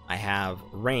 I have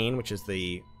Rain, which is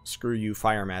the Screw You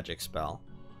Fire Magic spell.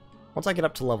 Once I get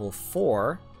up to level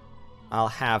 4, I'll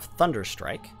have Thunder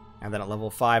Strike, and then at level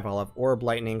 5, I'll have Orb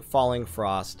Lightning, Falling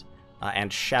Frost,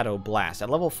 and Shadow Blast. At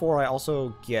level 4, I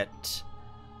also get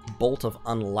Bolt of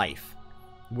Unlife,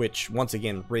 which, once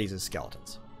again, raises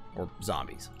skeletons, or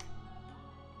zombies.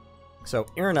 So,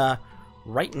 Irna,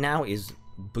 right now, is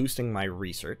boosting my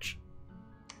research.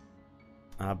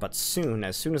 But as soon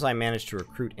as I manage to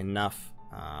recruit enough,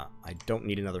 I don't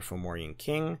need another Fomorian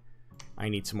King. I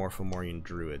need some more Fomorian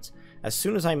druids. As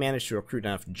soon as I manage to recruit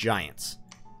enough giants,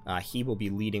 he will be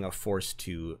leading a force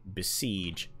to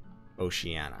besiege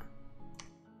Oceania.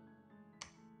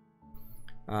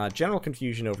 General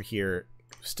confusion over here.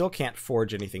 Still can't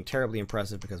forge anything terribly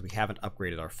impressive because we haven't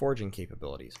upgraded our forging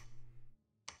capabilities.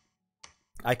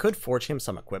 I could forge him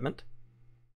some equipment,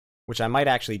 which I might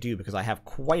actually do because I have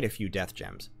quite a few death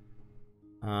gems.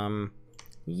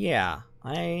 Yeah,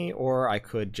 or I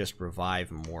could just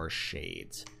revive more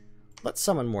shades. Let's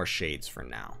summon more shades for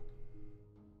now.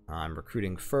 I'm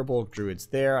recruiting Furbolg druids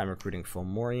there. I'm recruiting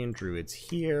Fomorian druids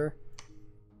here.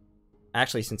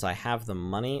 Actually, since I have the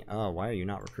money... Oh, why are you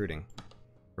not recruiting?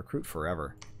 Recruit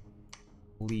forever.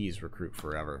 Please recruit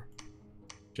forever.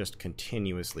 Just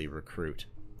continuously recruit.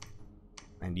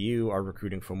 And you are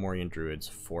recruiting Fomorian druids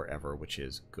forever, which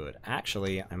is good.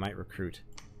 Actually, I might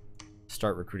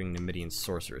start recruiting Numidian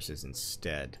sorceresses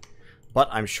instead. But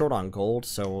I'm short on gold,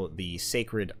 so the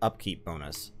sacred upkeep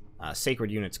bonus. Sacred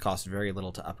units cost very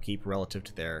little to upkeep relative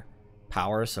to their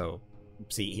power, so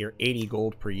see here, 80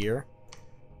 gold per year.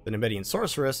 The Numidian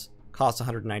sorceress costs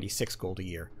 196 gold a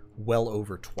year, well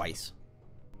over twice.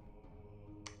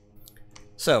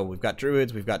 So, we've got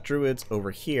druids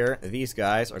over here. These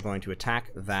guys are going to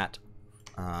attack that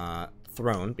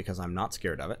throne, because I'm not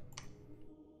scared of it.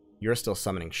 You're still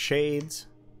summoning shades.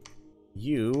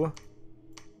 You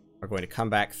are going to come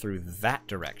back through that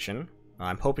direction.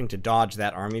 I'm hoping to dodge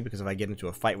that army, because if I get into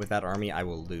a fight with that army, I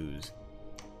will lose.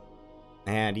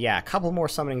 And yeah, a couple more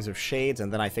summonings of shades,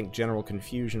 and then I think General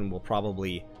Confusion will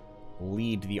probably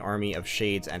lead the army of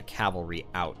shades and cavalry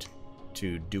out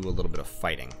to do a little bit of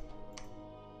fighting.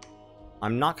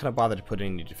 I'm not going to bother to put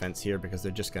any defense here, because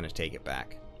they're just going to take it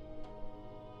back.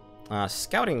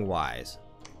 Scouting-wise,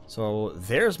 so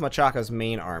there's Machaca's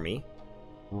main army.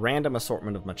 Random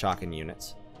assortment of Machacan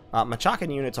units.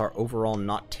 Machacan units are overall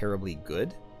not terribly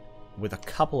good, with a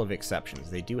couple of exceptions.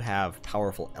 They do have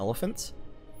powerful elephants,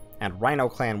 and Rhino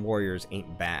Clan warriors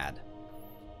ain't bad.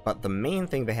 But the main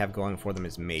thing they have going for them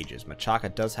is mages.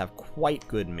 Machaca does have quite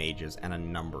good mages, and a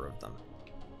number of them.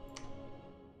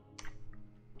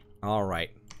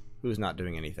 Alright, who's not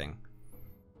doing anything?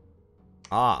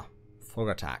 Ah,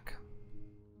 Fogatak.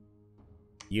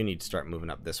 You need to start moving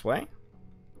up this way.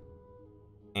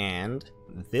 And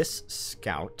this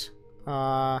scout,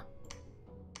 yeah,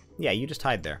 you just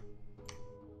hide there.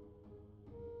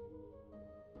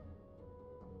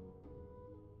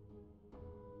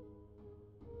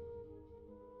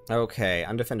 Okay,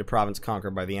 undefended province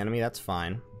conquered by the enemy, that's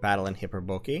fine. Battle in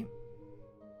Hipperboki.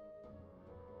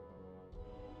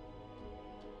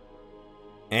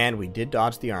 And we did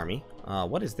dodge the army.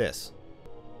 What is this?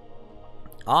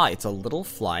 Ah, it's a little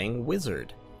flying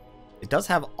wizard. It does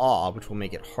have awe, which will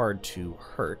make it hard to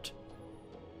hurt.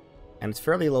 And it's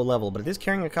fairly low level, but it is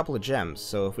carrying a couple of gems,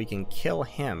 so if we can kill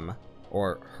him,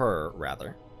 or her,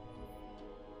 rather.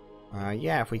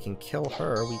 Yeah, if we can kill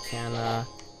her, we can,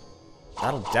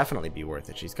 that'll definitely be worth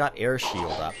it. She's got air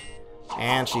shield up,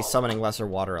 and she's summoning lesser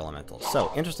water elementals.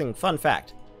 So, interesting fun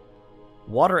fact.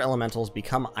 Water elementals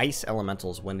become ice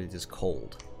elementals when it is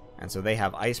cold. And so they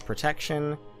have ice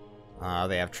protection,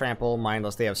 they have trample,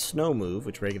 mindless, they have snow move,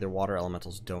 which regular water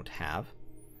elementals don't have.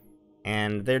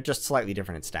 And they're just slightly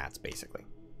different in stats, basically.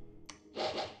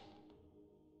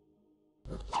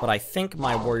 But I think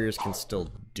my warriors can still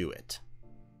do it.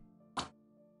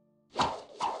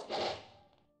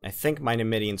 I think my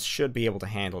Numidians should be able to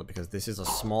handle it, because this is a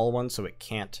small one, so it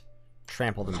can't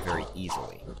trample them very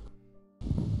easily.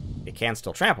 It can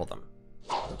still trample them,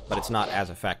 but it's not as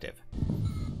effective.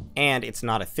 And it's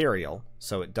not ethereal,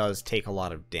 so it does take a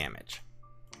lot of damage.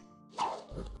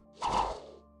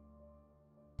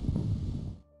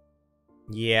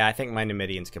 Yeah, I think my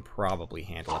Numidians can probably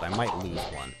handle it. I might lose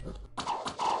one.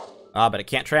 But it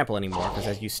can't trample anymore, because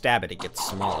as you stab it, it gets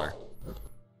smaller.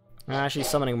 She's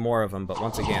summoning more of them, but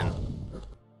once again...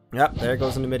 Yep, there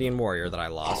goes a Numidian warrior that I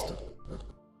lost.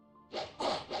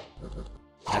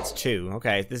 That's 2.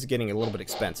 Okay, this is getting a little bit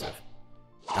expensive.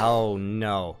 Oh,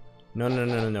 no. No, no,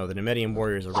 no, no, no. The Numidian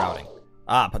warriors are routing.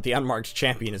 Ah, but the unmarked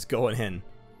champion is going in.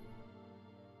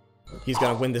 He's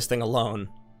gonna win this thing alone.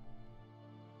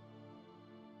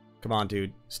 Come on,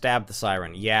 dude. Stab the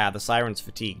siren. Yeah, the siren's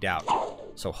fatigued out.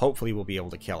 So hopefully we'll be able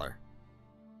to kill her.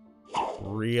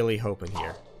 Really hoping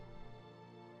here.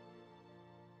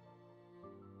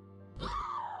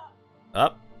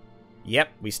 Up. Yep,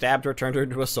 we stabbed her, turned her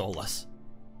into a soulless.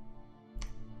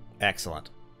 Excellent.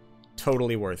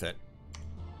 Totally worth it.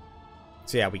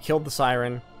 So yeah, we killed the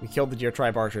siren, we killed the deer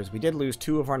tribe archers, we did lose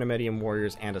 2 of our Numidian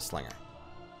warriors and a slinger.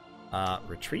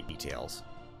 Retreat details.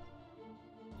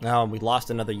 We lost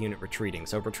another unit retreating.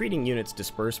 So retreating units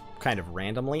disperse kind of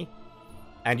randomly,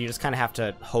 and you just kind of have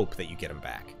to hope that you get them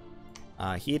back.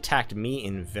 He attacked me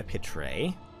in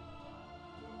Vepitre.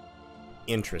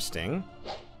 Interesting.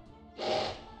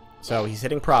 So he's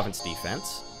hitting province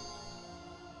defense.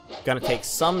 Gonna take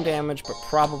some damage, but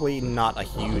probably not a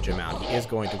huge amount. He is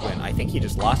going to win. I think he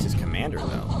just lost his commander,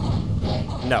 though.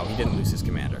 No, he didn't lose his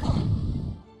commander.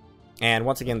 And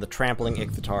once again, the trampling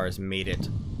Ichthatars made it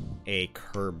a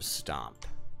curb stomp.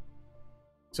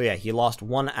 So yeah, he lost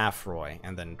one Afroy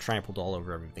and then trampled all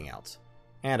over everything else.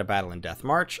 And a battle in Death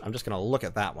March. I'm just going to look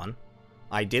at that one.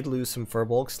 I did lose some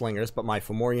Furbolg Slingers, but my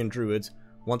Fomorian Druids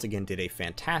once again did a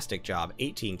fantastic job.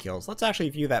 18 kills. Let's actually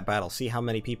view that battle, see how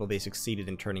many people they succeeded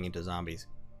in turning into zombies.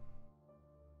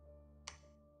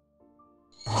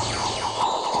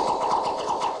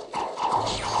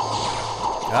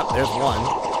 Oh, there's one.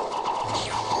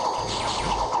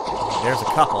 There's a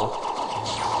couple.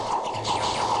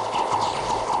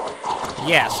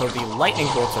 Yeah, so the lightning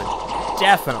bolts are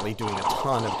definitely doing a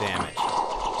ton of damage.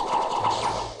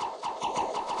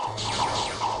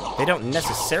 They don't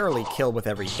necessarily kill with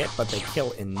every hit, but they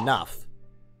kill enough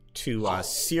to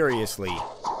seriously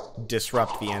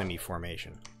disrupt the enemy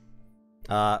formation.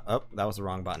 Oh, that was the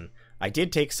wrong button. I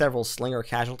did take several slinger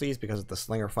casualties because of the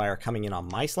slinger fire coming in on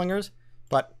my slingers,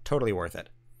 but totally worth it.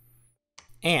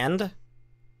 And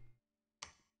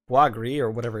Boisgris,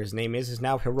 or whatever his name is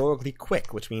now heroically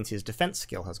quick, which means his defense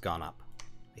skill has gone up.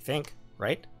 I think,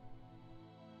 right?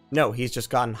 No, he's just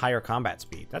gotten higher combat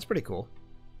speed. That's pretty cool.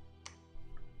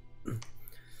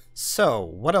 So,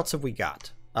 what else have we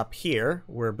got? Up here,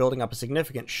 we're building up a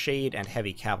significant shade and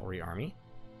heavy cavalry army.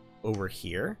 Over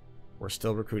here, we're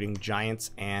still recruiting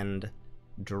giants and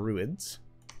druids.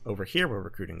 Over here, we're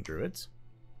recruiting druids.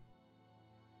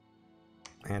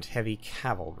 And heavy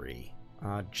cavalry.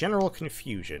 General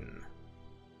confusion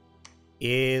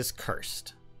is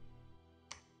cursed.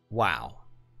 Wow.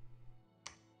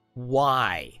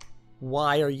 Why?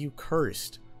 Why are you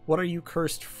cursed? What are you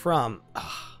cursed from?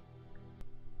 Ugh.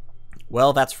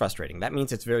 Well, that's frustrating. That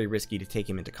means it's very risky to take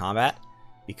him into combat,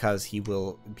 because he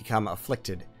will become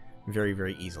afflicted very,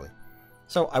 very easily.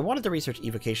 So I wanted to research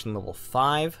evocation level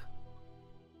 5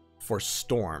 for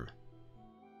Storm.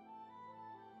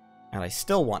 And I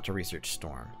still want to research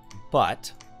Storm,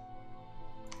 but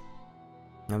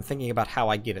I'm thinking about how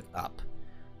I get it up.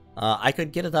 I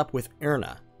could get it up with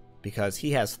Erna, because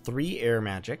he has 3 air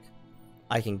magic.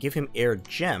 I can give him air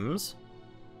gems,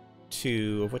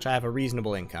 of which I have a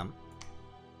reasonable income.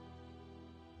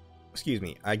 Excuse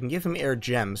me, I can give him air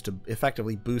gems to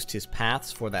effectively boost his paths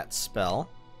for that spell,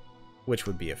 which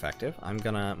would be effective. I'm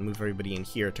gonna move everybody in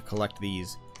here to collect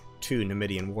these 2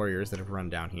 Numidian warriors that have run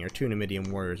down here. 2 Numidian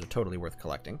warriors are totally worth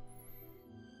collecting.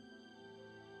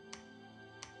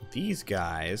 These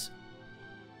guys,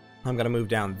 I'm gonna move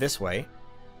down this way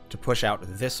to push out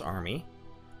this army.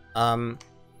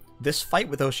 This fight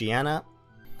with Oceania,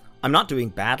 I'm not doing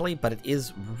badly, but it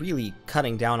is really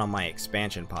cutting down on my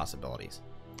expansion possibilities.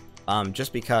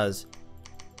 Just because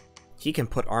he can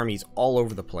put armies all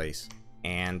over the place,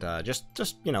 and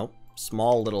just you know,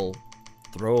 small little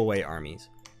throwaway armies,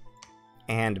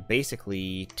 and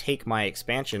basically take my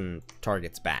expansion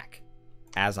targets back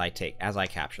as I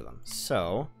capture them.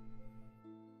 So,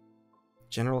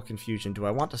 general confusion. Do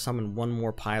I want to summon one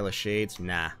more pile of shades?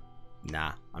 Nah,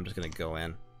 I'm just gonna go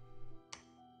in.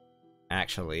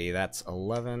 Actually, that's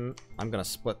 11. I'm gonna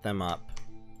split them up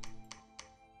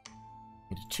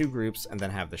into 2 groups and then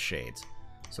have the shades.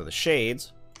 So the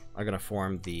shades are going to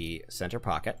form the center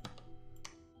pocket,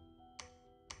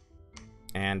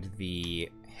 and the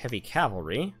heavy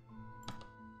cavalry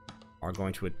are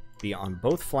going to be on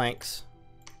both flanks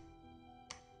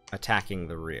attacking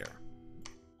the rear.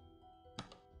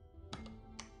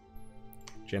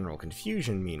 General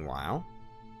confusion, meanwhile,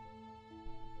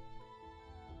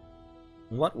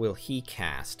 what will he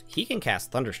cast? He can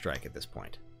cast Thunderstrike at this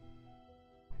point.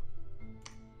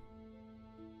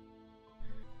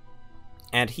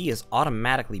 And he is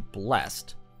automatically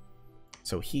blessed,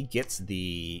 so he gets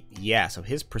the... yeah, so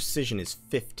his precision is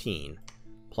 15,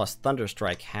 plus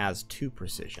Thunderstrike has 2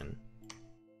 precision.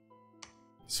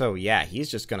 So yeah,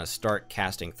 he's just gonna start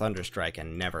casting Thunderstrike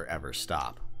and never ever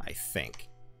stop, I think.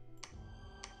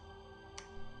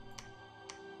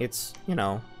 It's, you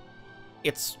know,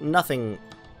 it's nothing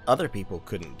other people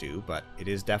couldn't do, but it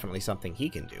is definitely something he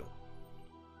can do.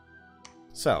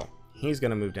 So, he's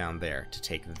going to move down there to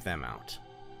take them out.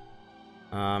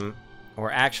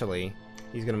 Or actually,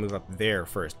 he's going to move up there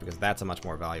first, because that's a much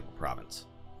more valuable province.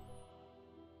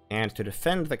 And to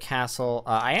defend the castle,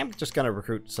 I am just going to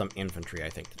recruit some infantry, I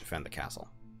think, to defend the castle.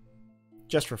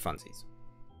 Just for funsies.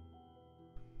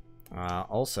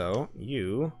 Also,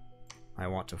 you, I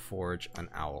want to forge an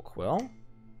owl quill.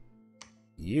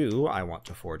 You, I want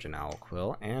to forge an owl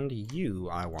quill. And you,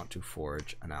 I want to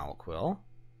forge an owl quill.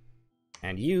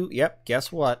 And you, yep,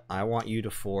 guess what? I want you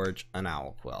to forge an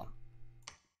owl quill.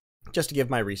 Just to give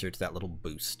my research that little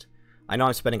boost. I know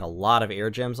I'm spending a lot of air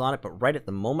gems on it, but right at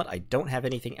the moment, I don't have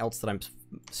anything else that I'm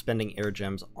spending air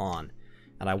gems on.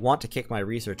 And I want to kick my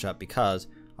research up because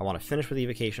I want to finish with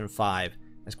Evocation 5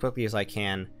 as quickly as I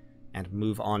can and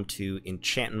move on to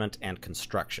enchantment and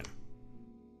construction.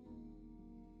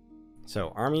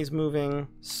 So, armies moving,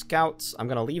 scouts, I'm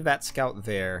going to leave that scout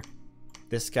there.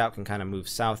 This scout can kind of move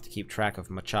south to keep track of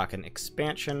Machakan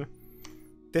expansion.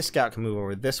 This scout can move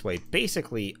over this way.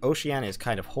 Basically, Oceania is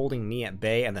kind of holding me at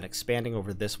bay and then expanding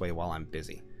over this way while I'm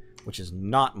busy, which is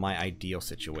not my ideal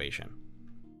situation.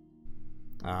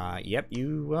 Yep,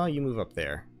 you move up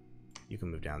there. You can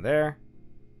move down there,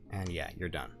 and yeah, you're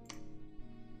done.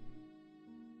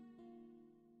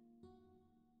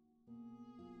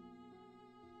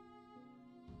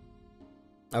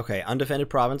 Okay, undefended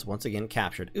province once again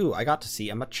captured. Ooh, I got to see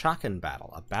a Machakan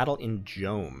battle, a battle in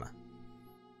Jome.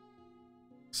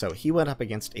 So he went up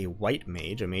against a white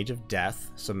mage, a mage of death,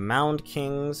 some mound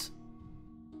kings,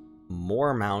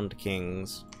 more mound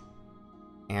kings,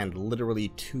 and literally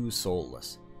 2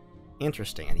 soulless.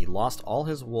 Interesting, and he lost all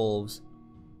his wolves,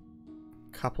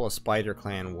 couple of Spider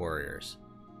Clan warriors.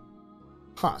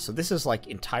 Huh, so this is like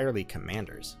entirely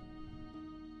commanders.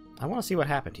 I want to see what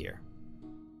happened here.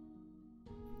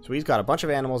 So he's got a bunch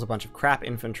of animals, a bunch of crap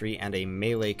infantry, and a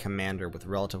melee commander with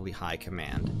relatively high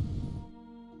command.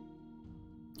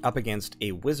 Up against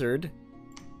a wizard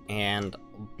and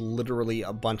literally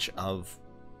a bunch of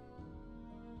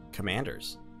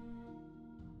commanders.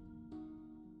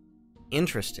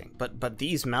 Interesting, but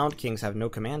these Mound Kings have no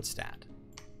command stat.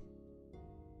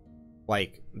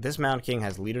 Like, this Mound King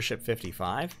has leadership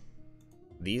 55.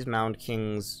 These Mound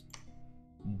Kings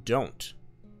don't.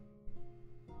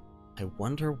 I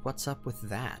wonder what's up with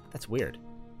that. That's weird.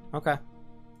 Okay.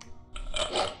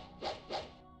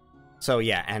 So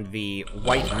yeah, and the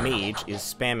white mage is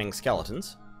spamming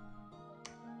skeletons.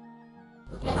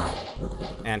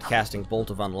 And casting Bolt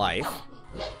of Unlife.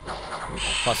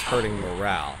 Plus hurting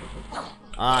morale.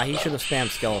 He should have spammed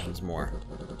skeletons more.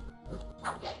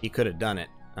 He could have done it.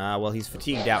 Well, he's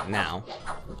fatigued out now.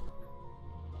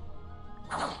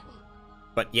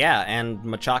 But yeah, and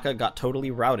Machaca got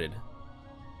totally routed.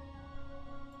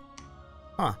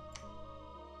 Huh.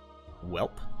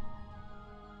 Welp.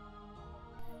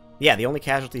 Yeah, the only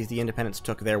casualties the Independents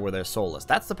took there were their soulless.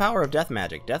 That's the power of death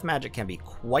magic. Death magic can be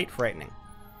quite frightening.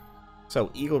 So,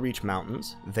 Eagle Reach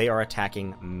Mountains, they are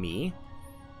attacking me.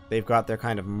 They've got their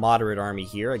kind of moderate army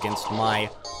here against my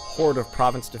horde of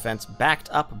province defense backed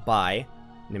up by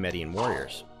Nemedian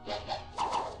warriors.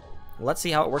 Let's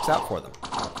see how it works out for them.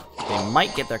 They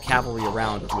might get their cavalry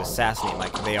around to assassinate my...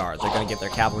 They are. They're going to get their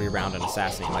cavalry around and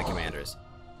assassinate my commanders.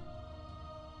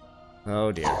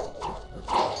 Oh dear.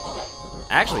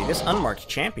 Actually, this unmarked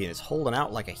champion is holding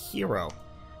out like a hero.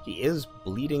 He is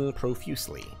bleeding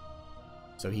profusely.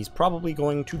 So he's probably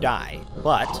going to die,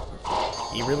 but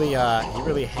he really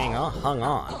hung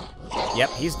on.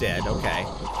 Yep, he's dead, okay.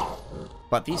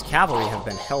 But these cavalry have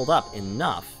been held up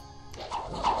enough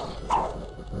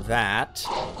that...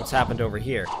 What's happened over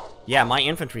here? Yeah, my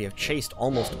infantry have chased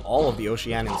almost all of the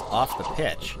Oceanians off the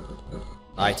pitch.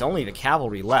 It's only the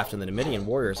cavalry left, and the Nemedian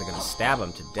warriors are going to stab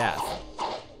them to death.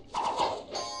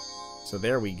 So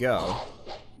there we go.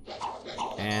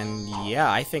 And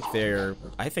yeah, I think they're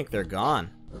gone.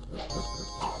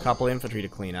 Couple infantry to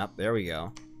clean up. There we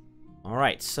go.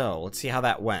 Alright, so let's see how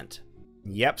that went.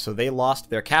 Yep, so they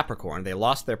lost their Capricorn, they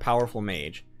lost their powerful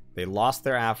mage, they lost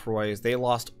their Aphrois, they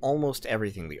lost almost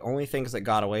everything. The only things that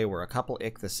got away were a couple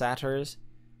Ichthysators,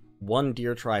 1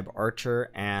 Deer Tribe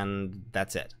Archer, and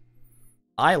that's it.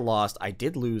 I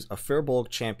did lose a Firbolg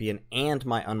champion and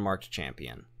my unmarked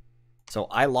champion. So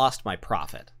I lost my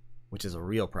prophet, which is a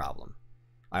real problem.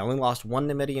 I only lost 1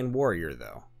 Nemedian warrior,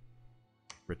 though.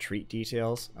 Retreat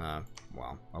details?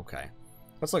 Well, okay.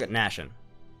 Let's look at Nashin.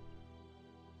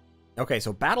 Okay,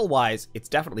 so battle-wise, it's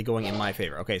definitely going in my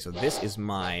favor. Okay, so this is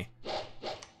my...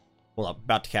 Well, I'm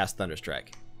about to cast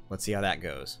Thunderstrike. Let's see how that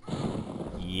goes.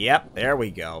 Yep, there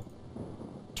we go.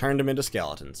 Turned them into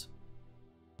skeletons.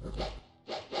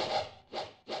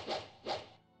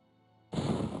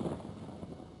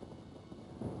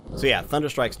 So yeah,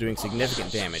 Thunderstrike's doing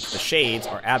significant damage. The Shades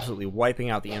are absolutely wiping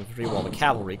out the infantry while the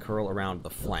cavalry curl around the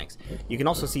flanks. You can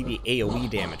also see the AoE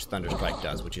damage Thunderstrike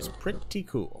does, which is pretty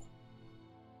cool.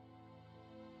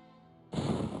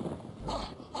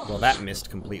 Well, that missed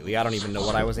completely. I don't even know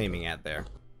what I was aiming at there.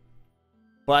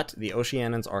 But the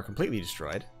Oceanians are completely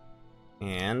destroyed,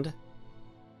 and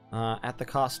at the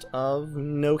cost of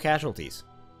no casualties.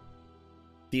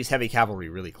 These heavy cavalry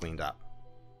really cleaned up.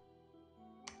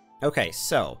 Okay,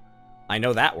 so I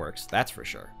know that works, that's for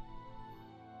sure.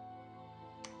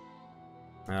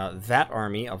 That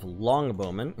army of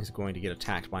longbowmen is going to get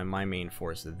attacked by my main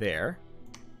force there.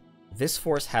 This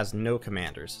force has no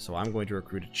commanders, so I'm going to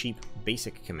recruit a cheap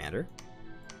basic commander.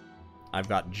 I've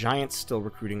got giants still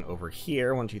recruiting over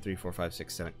here. 1, 2, 3, 4, 5,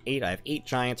 6, 7, 8. I have 8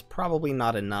 giants, probably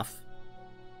not enough.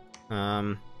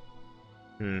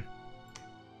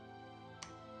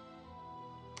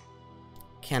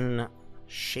 Can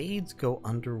shades go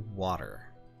underwater?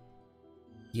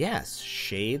 Yes,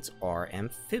 shades are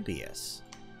amphibious.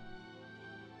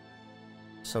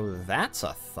 So that's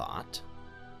a thought.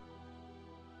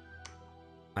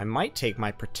 I might take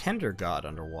my pretender god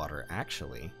underwater,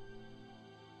 actually.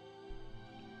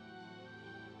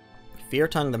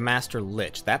 Feartongue the Master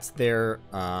Lich. That's their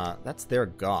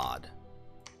god.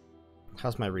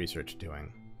 How's my research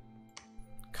doing?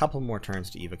 Couple more turns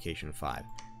to Evocation 5.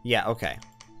 Yeah, okay.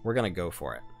 We're gonna go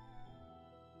for it.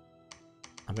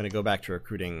 I'm gonna go back to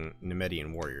recruiting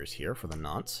Nemedian warriors here for the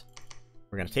nonce.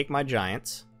 We're gonna take my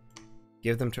giants,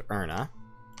 give them to Erna,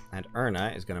 and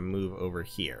Erna is gonna move over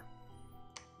here.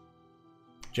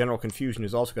 General Confusion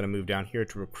is also gonna move down here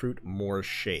to recruit more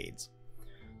shades.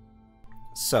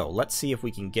 So, let's see if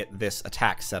we can get this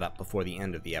attack set up before the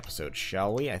end of the episode,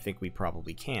 shall we? I think we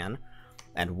probably can.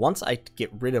 And once I get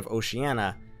rid of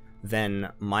Oceania, then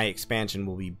my expansion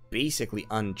will be basically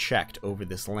unchecked over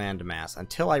this landmass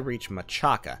until I reach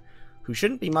Machaka, who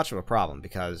shouldn't be much of a problem,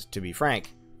 because, to be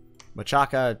frank,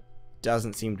 Machaka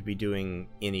doesn't seem to be doing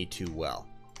any too well.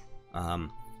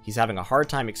 He's having a hard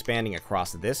time expanding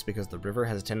across this because the river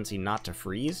has a tendency not to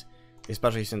freeze,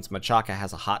 especially since Machaka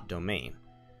has a hot domain.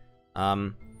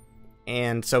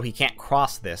 And so he can't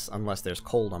cross this unless there's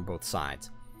cold on both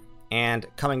sides. And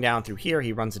coming down through here,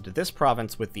 he runs into this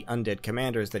province with the undead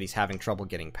commanders that he's having trouble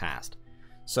getting past.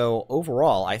 So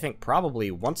overall, I think probably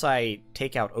once I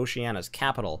take out Oceania's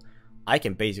capital, I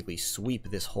can basically sweep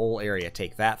this whole area,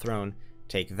 take that throne,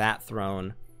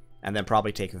 and then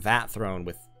probably take that throne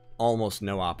with almost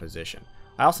no opposition.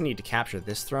 I also need to capture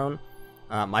this throne.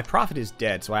 My prophet is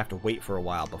dead, so I have to wait for a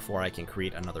while before I can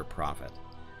create another prophet.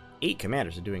 8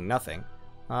 commanders are doing nothing.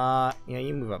 Yeah,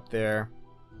 you move up there.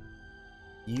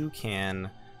 You can...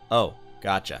 Oh,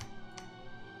 gotcha.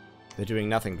 They're doing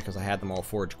nothing because I had them all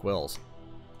forge quills.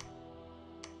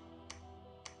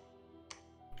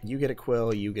 You get a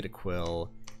quill, you get a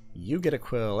quill, you get a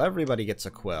quill, everybody gets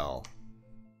a quill.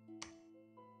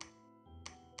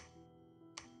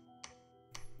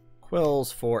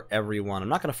 Quills for everyone. I'm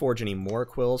not going to forge any more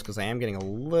quills because I am getting a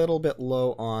little bit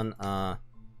low on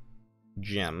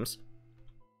gems.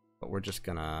 But we're just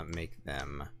going to make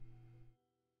them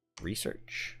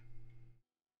research.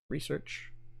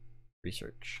 Research.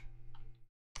 Research.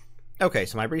 Okay,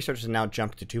 so my research has now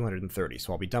jumped to 230,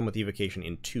 so I'll be done with evocation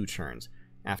in 2 turns.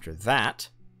 After that,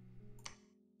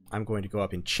 I'm going to go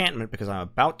up enchantment because I'm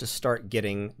about to start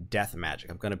getting death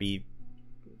magic. I'm going to be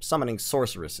summoning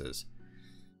sorceresses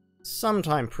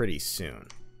sometime pretty soon.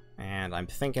 And I'm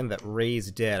thinking that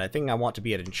Ray's dead. I think I want to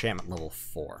be at enchantment level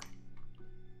 4.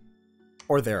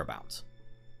 Or thereabouts.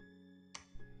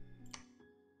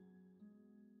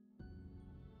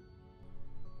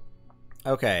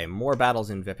 Okay, more battles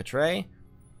in Vipitre.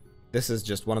 This is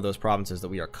just one of those provinces that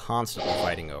we are constantly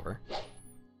fighting over.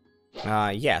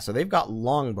 Yeah, so they've got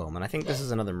longbowmen. I think this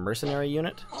is another mercenary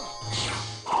unit.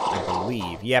 I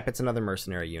believe. Yep, it's another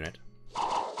mercenary unit.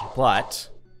 But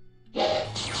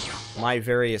my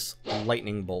various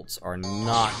lightning bolts are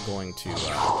not going to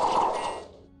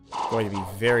be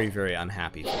very, very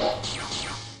unhappy for them.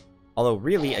 Although,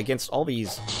 really, against all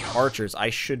these archers,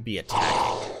 I should be attacking.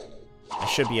 I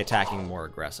should be attacking more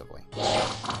aggressively.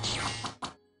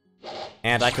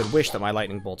 And I could wish that my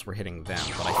lightning bolts were hitting them,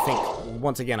 but I think,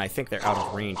 once again, I think they're out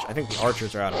of range. I think the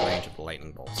archers are out of range of the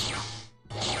lightning bolts.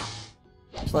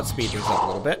 So let's speed things up a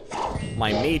little bit.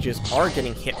 My mages are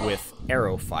getting hit with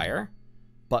arrow fire,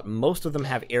 but most of them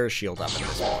have air shield up at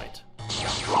this point.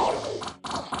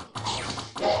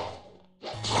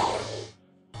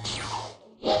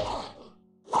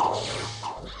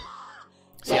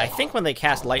 See, I think when they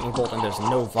cast lightning bolt and there's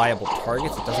no viable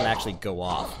targets, it doesn't actually go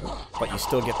off, but you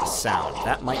still get the sound.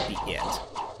 That might be it.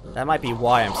 That might be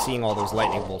why I'm seeing all those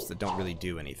lightning bolts that don't really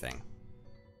do anything.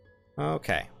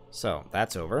 Okay, so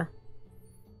that's over.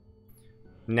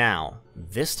 Now,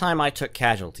 this time I took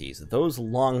casualties. Those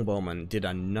longbowmen did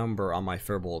a number on my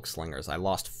Furbolg slingers. I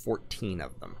lost 14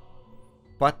 of them.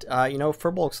 But, you know,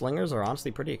 Furbolg slingers are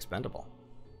honestly pretty expendable.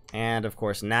 And, of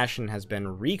course, Nation has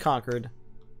been reconquered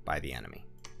by the enemy.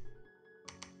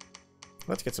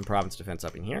 Let's get some province defense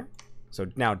up in here. So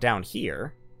now down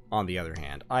here, on the other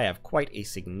hand, I have quite a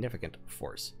significant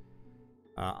force.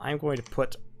 I'm going to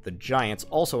put the Giants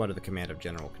also under the command of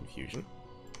General Confusion.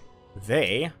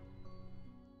 They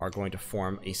are going to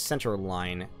form a center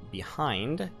line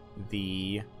behind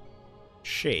the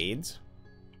Shades.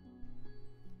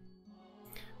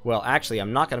 Well, actually,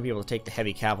 I'm not going to be able to take the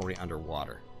heavy cavalry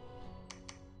underwater.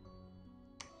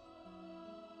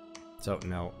 So,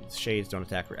 no, Shades don't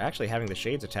attack rear. Actually, having the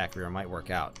Shades attack rear might work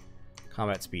out.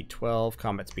 Combat speed 12,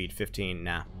 combat speed 15.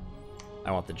 Nah.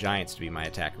 I want the Giants to be my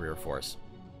attack rear force.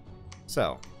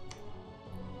 So,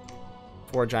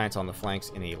 4 Giants on the flanks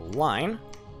in a line.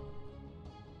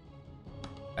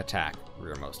 Attack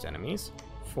rearmost enemies.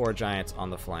 4 Giants on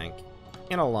the flank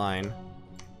in a line.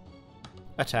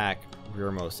 Attack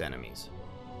rearmost enemies.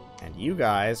 And you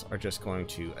guys are just going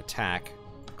to attack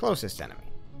closest enemy.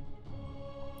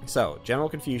 So, General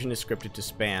Confusion is scripted to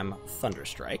spam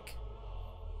Thunderstrike.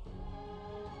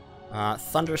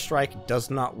 Thunderstrike does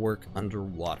not work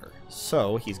underwater,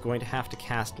 so he's going to have to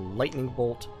cast Lightning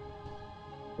Bolt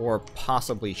or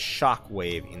possibly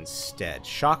Shockwave instead.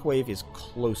 Shockwave is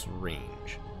close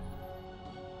range,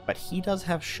 but he does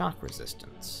have shock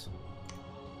resistance.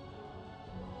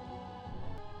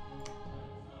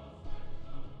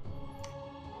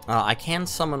 I can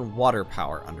summon Water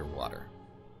Power underwater.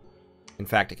 In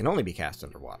fact, it can only be cast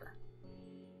underwater.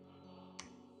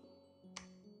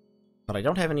 But I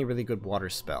don't have any really good water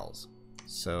spells,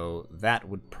 so that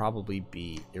would probably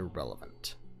be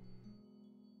irrelevant.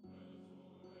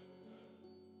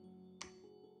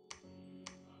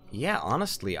 Yeah,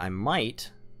 honestly, I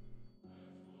might...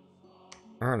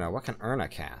 Urna, what can Urna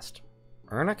cast?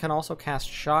 Urna can also cast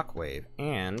Shockwave,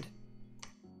 and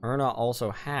Urna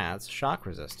also has shock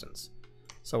resistance.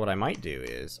 So what I might do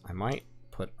is, I might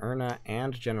put Urna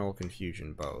and General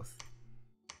Confusion both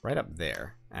right up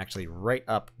there. Actually, right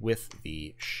up with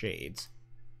the Shades.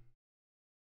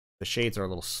 The Shades are a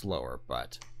little slower,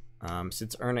 but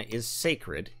since Urna is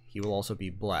sacred, he will also be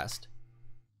blessed.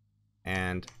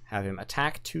 And have him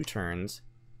attack 2 turns,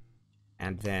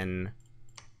 and then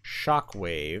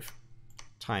Shockwave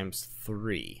times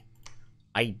 3.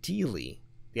 Ideally,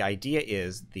 the idea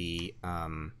is the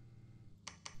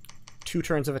 2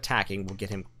 turns of attacking will get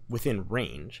him within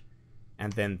range,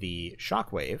 and then the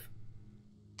Shockwave,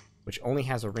 which only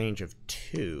has a range of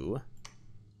 2.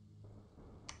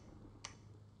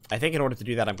 I think in order to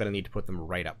do that, I'm going to need to put them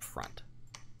right up front.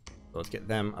 So let's get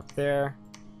them up there,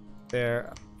 there,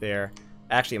 up there.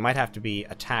 Actually, it might have to be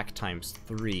attack times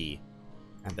 3,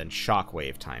 and then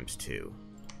Shockwave times 2.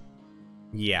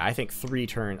 Yeah, I think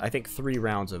 3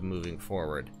 rounds of moving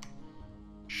forward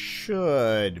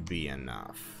should be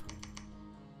enough.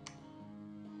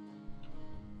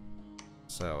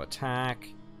 So attack,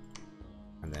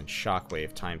 and then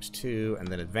Shockwave times 2, and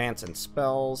then advance and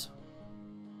spells.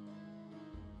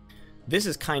 This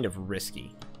is kind of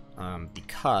risky,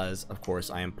 because, of course,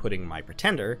 I am putting my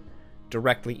Pretender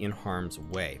directly in harm's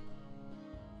way.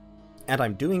 And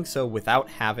I'm doing so without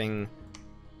having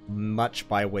much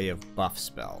by way of buff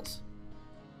spells.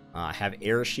 I have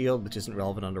Air Shield, which isn't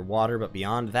relevant underwater, but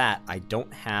beyond that, I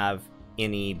don't have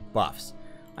any buffs.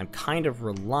 I'm kind of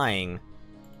relying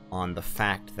on the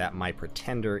fact that my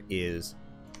Pretender is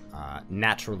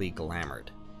naturally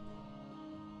glamoured.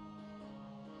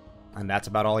 And that's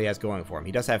about all he has going for him.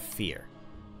 He does have fear.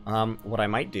 What I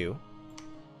might do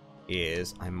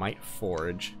is I might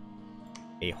forge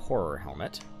a horror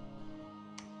helmet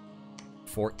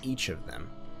for each of them,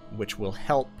 which will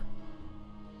help.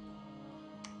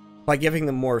 By giving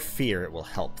them more fear, it will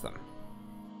help them.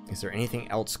 Is there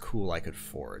anything else cool I could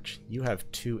forge? You have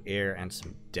 2 air and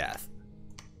some death.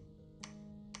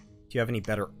 Do you have any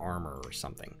better armor or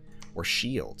something? Or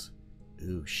shields?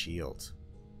 Ooh, shields.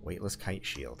 Weightless kite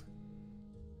shield.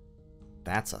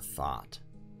 That's a thought.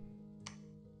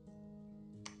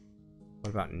 What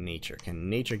about nature? Can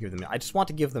nature give them... I just want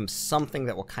to give them something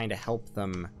that will kind of help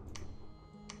them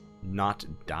not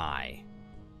die.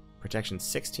 Protection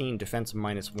 16, defense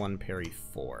 -1, parry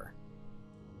 4.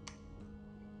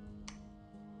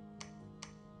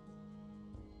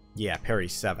 Yeah, parry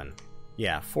 7.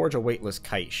 Yeah, forge a weightless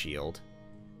kite shield.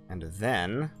 And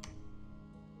then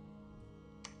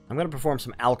I'm going to perform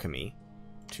some alchemy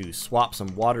to swap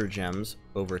some water gems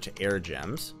over to air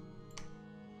gems.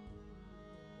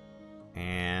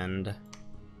 And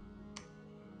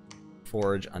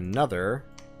forge another.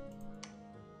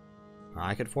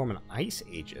 I could form an ice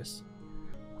aegis.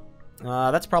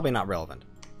 That's probably not relevant.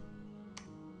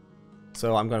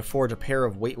 So I'm going to forge a pair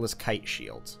of weightless kite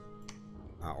shields.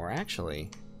 Or actually,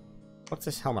 what's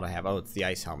this helmet I have? Oh, it's the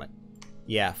ice helmet.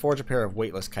 Yeah, forge a pair of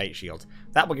weightless kite shields.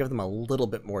 That will give them a little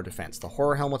bit more defense. The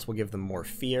horror helmets will give them more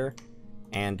fear,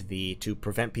 and to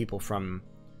prevent people from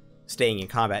staying in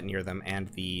combat near them, and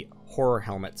the horror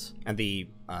helmets and the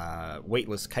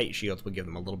weightless kite shields will give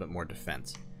them a little bit more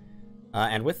defense.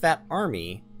 And with that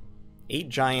army, 8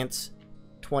 giants,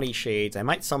 20 shades. I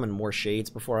might summon more shades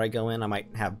before I go in. I might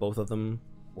have both of them,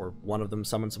 or one of them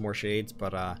summon some more shades,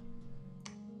 but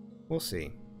we'll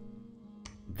see.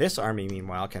 This army,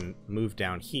 meanwhile, can move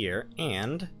down here,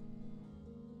 and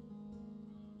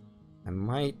I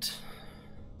might...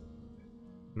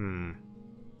 You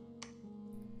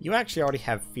actually already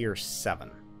have Fear 7.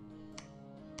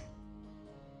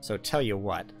 So tell you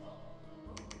what.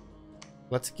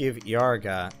 Let's give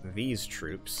Iarga these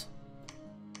troops.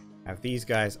 Have these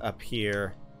guys up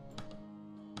here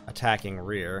attacking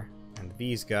rear, and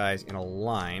these guys in a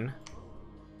line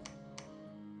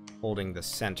holding the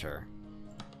center.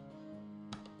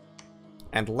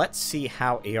 And let's see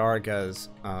how Iarga's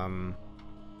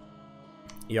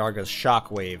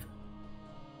shockwave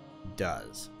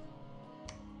does.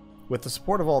 With the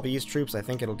support of all these troops, I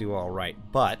think it'll do alright,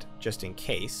 but just in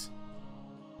case,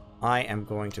 I am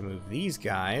going to move these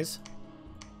guys.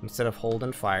 Instead of hold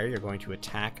and fire, you're going to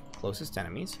attack closest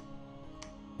enemies,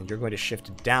 and you're going to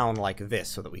shift down like this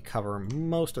so that we cover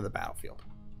most of the battlefield.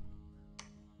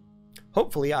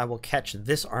 Hopefully I will catch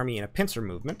this army in a pincer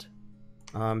movement,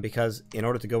 because in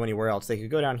order to go anywhere else, they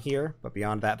could go down here, but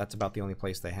beyond that, that's about the only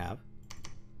place they have.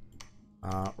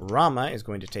 Rama is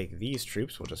going to take these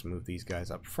troops. We'll just move these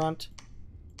guys up front,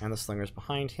 and the slingers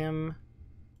behind him.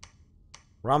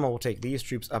 Rama will take these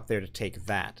troops up there to take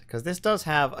that, because this does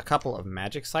have a couple of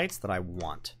magic sites that I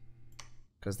want,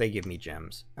 because they give me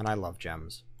gems, and I love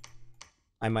gems.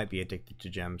 I might be addicted to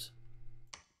gems.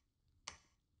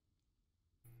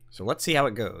 So let's see how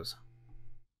it goes.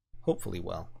 Hopefully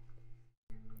well.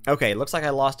 Okay, looks like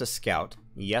I lost a scout.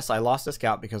 Yes, I lost a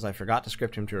scout because I forgot to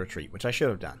script him to retreat, which I should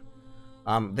have done.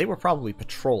 They were probably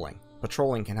patrolling.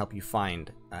 Patrolling can help you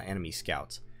find enemy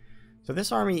scouts. So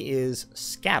this army is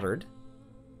scattered.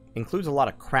 Includes a lot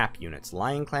of crap units.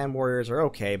 Lion Clan warriors are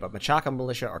okay, but Machaca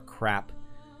militia are crap.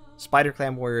 Spider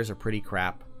Clan warriors are pretty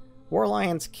crap. War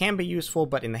Lions can be useful,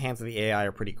 but in the hands of the AI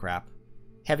are pretty crap.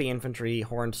 Heavy infantry,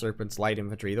 horned serpents, light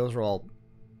infantry, those are all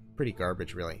pretty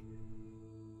garbage, really.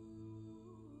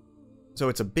 So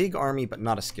it's a big army, but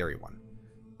not a scary one.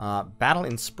 Battle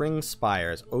in Spring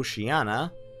Spires.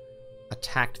 Oceania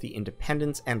attacked the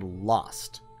Independents and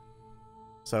lost.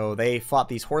 So they fought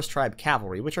these Horse Tribe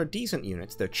cavalry, which are decent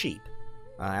units. They're cheap.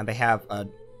 And they have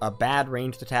a bad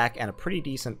ranged attack and a pretty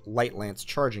decent light lance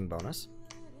charging bonus.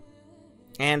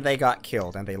 And they got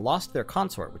killed, and they lost their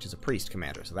consort, which is a priest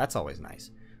commander, so that's always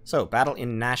nice. So, battle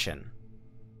in Nashin.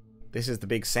 This is the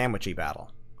big sandwichy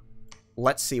battle.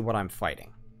 Let's see what I'm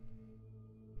fighting.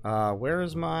 Where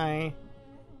is my...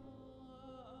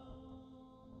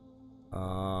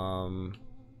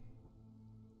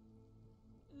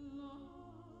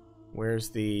 Where's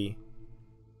the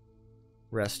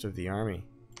rest of the army?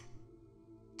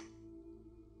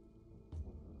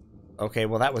 Okay,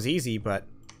 well that was easy, but...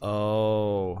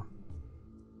 Oh...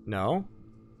 No?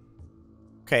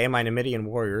 Okay, my Numidian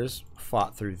warriors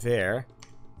fought through there.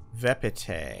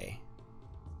 Vepite.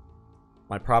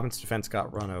 My province defense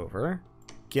got run over.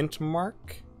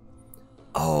 Gintmark?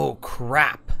 Oh,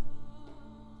 crap!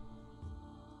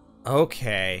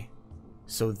 Okay.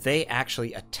 So they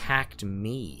actually attacked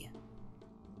me.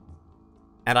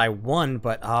 And I won,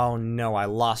 but oh no, I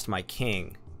lost my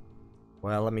king.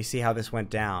 Well, let me see how this went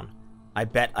down. I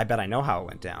bet I know how it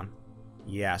went down.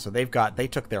 Yeah, so they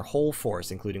took their whole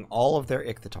force, including all of their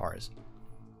Ichthatars.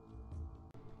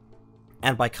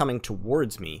 And by coming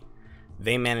towards me,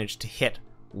 they managed to hit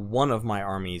one of my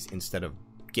armies instead of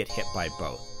get hit by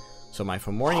both. So my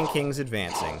Fomorian king's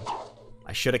advancing.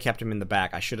 I should have kept him in the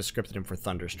back. I should have scripted him for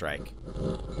Thunderstrike.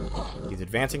 He's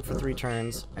advancing for 3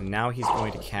 turns, and now he's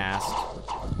going to cast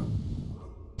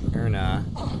Erna.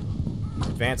 He's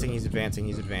advancing, he's advancing,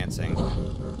 he's advancing.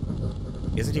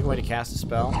 Isn't he going to cast a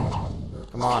spell?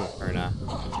 Come on, Erna.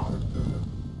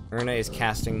 Erna is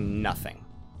casting nothing.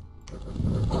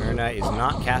 Erna is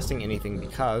not casting anything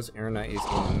because Erna is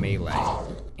in melee.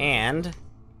 And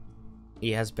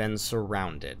he has been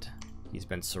surrounded. He's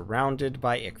been surrounded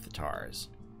by Ichthatars.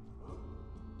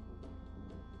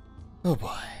 Oh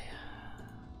boy.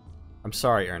 I'm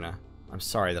sorry, Erna. I'm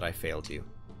sorry that I failed you.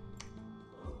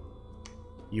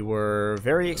 You were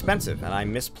very expensive, and I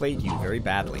misplayed you very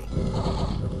badly.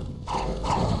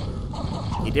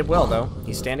 He did well, though.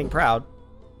 He's standing proud.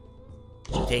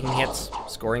 Taking hits,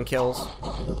 scoring kills.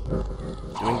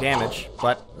 doing damage,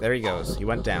 but there he goes. He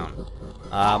went down.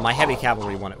 My heavy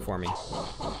cavalry won it for me.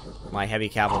 My heavy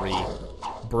cavalry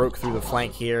broke through the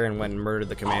flank here and went and murdered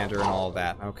the commander and all of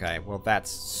that. Okay, well that's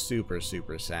super,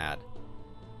 super sad.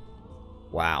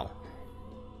 Wow.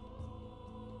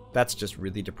 That's just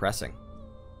really depressing.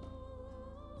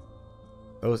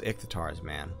 Those Ichthyatars,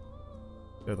 man.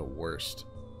 They're the worst.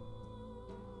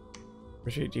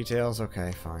 Retreat details,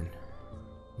 okay, fine.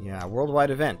 Yeah,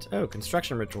 worldwide event. Oh,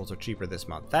 construction rituals are cheaper this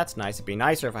month. That's nice. It'd be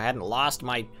nicer if I hadn't lost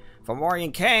my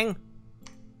Fomorian king.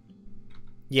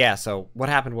 Yeah, so what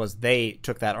happened was they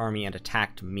took that army and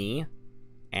attacked me,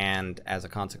 and as a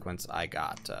consequence, I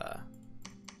got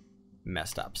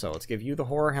messed up. So let's give you the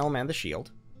Horror Helm and the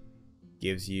shield.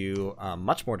 Gives you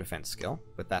much more defense skill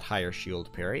with that higher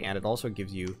shield parry, and it also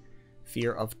gives you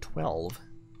Fear of 12.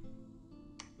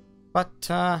 But,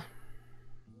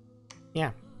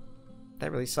 yeah,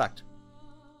 that really sucked.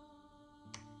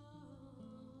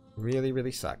 Really,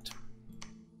 really sucked.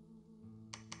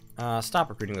 Stop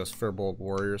recruiting those Firbolg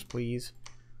warriors, please.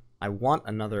 I want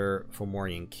another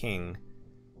Fomorian king,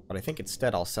 but I think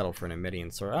instead I'll settle for an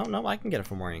Emidian sword. Oh, no, I can get a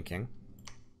Fomorian king.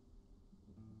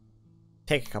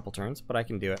 Take a couple turns, but I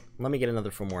can do it. Let me get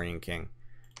another Fomorian king.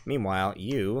 Meanwhile,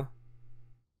 you...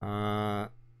 Corpseman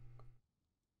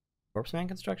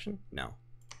construction? No.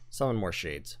 Summon more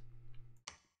shades.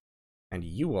 And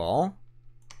you all...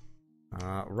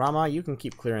 Rama, you can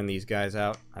keep clearing these guys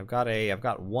out. I've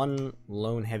got one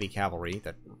lone heavy cavalry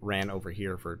that ran over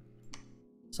here for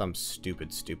some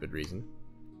stupid reason.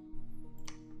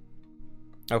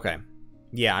 Okay.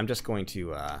 Yeah, I'm just going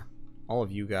to, all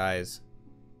of you guys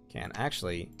can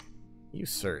actually, you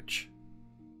search.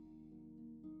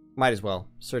 Might as well.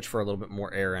 Search for a little bit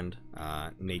more air and,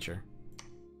 nature.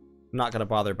 I'm not gonna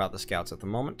bother about the scouts at the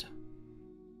moment.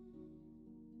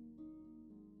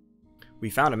 We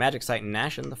found a magic site in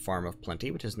Nashen, the Farm of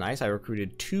Plenty, which is nice. I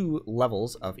recruited 2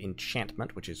 levels of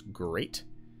enchantment, which is great.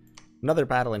 Another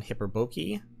battle in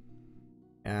Hipperboki,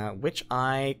 which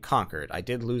I conquered. I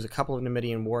did lose a couple of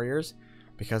Numidian warriors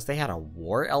because they had a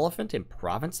war elephant in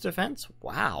province defense?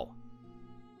 Wow.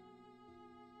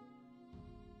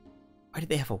 Why did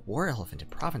they have a war elephant in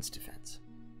province defense?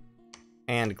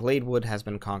 And Gladewood has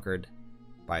been conquered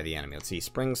by the enemy. Let's see.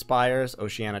 Spring Spires.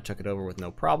 Oceania took it over with no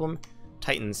problem.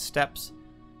 Titan's Steps.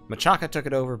 Machaka took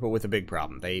it over, but with a big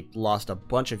problem. They lost a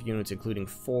bunch of units, including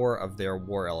 4 of their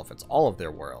war elephants. All of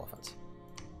their war elephants.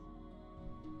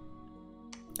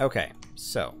 Okay,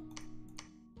 so...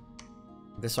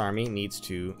 this army needs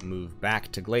to move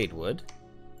back to Gladewood.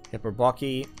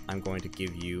 Hipperboki, I'm going to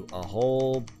give you a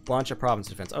whole bunch of province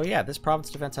defense. Oh yeah, this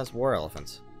province defense has war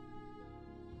elephants.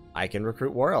 I can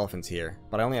recruit war elephants here,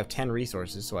 but I only have 10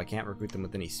 resources, so I can't recruit them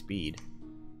with any speed.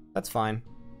 That's fine.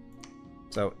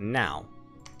 So now,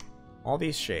 all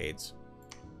these shades,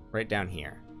 right down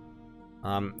here.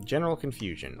 General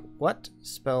Confusion. What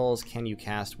spells can you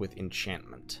cast with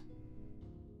enchantment?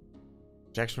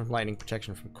 Protection from lightning,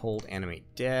 protection from cold, animate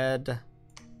dead,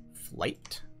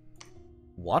 flight,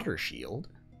 water shield.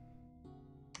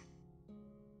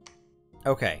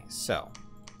 Okay, so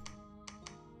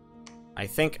I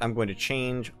think I'm going to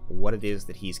change what it is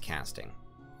that he's casting.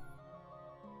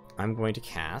 I'm going to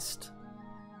cast...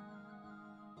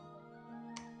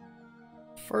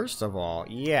 First of all,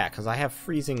 yeah, because I have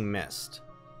Freezing Mist,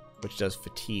 which does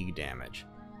fatigue damage.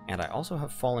 And I also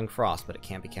have Falling Frost, but it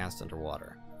can't be cast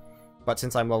underwater. But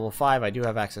since I'm level 5, I do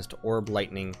have access to Orb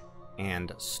Lightning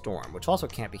and Storm, which also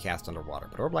can't be cast underwater,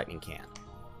 but Orb Lightning can.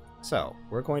 So,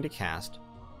 we're going to cast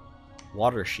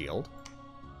Water Shield,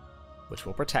 which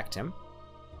will protect him.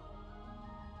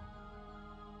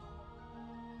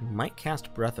 Might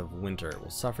cast Breath of Winter. It will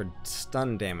suffer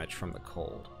stun damage from the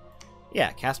cold.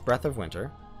 Yeah, cast Breath of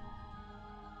Winter.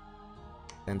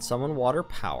 Then summon Water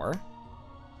Power.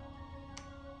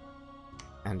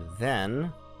 And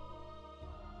then...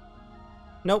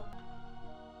 Nope.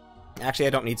 Actually,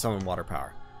 I don't need Summon Water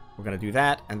Power. We're going to do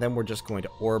that, and then we're just going to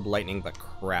Orb Lightning the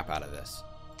crap out of this.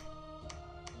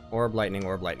 Orb Lightning,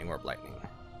 Orb Lightning, Orb Lightning.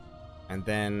 And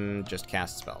then just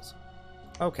cast spells.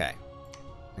 Okay.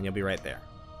 And you'll be right there.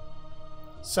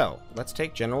 So, let's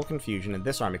take General Confusion in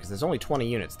this army, because there's only 20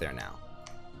 units there now.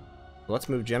 So let's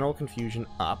move General Confusion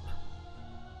up,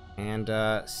 and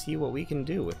see what we can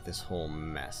do with this whole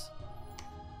mess.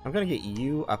 I'm going to get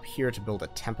you up here to build a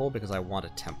temple, because I want a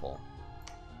temple.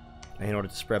 In order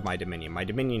to spread my dominion. My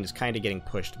dominion is kind of getting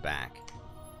pushed back.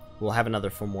 We'll have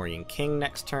another Fomorian king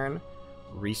next turn.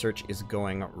 Research is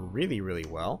going really, really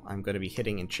well. I'm going to be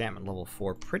hitting enchantment level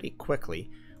 4 pretty quickly,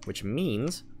 which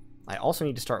means I also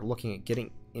need to start looking at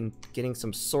getting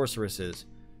some sorceresses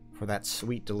for that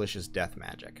sweet, delicious death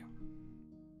magic.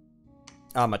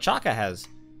 Machaka has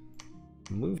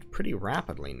moved pretty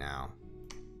rapidly now.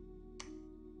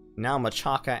 Now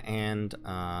Machaka and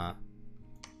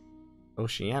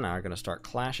Oceania are going to start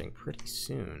clashing pretty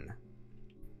soon.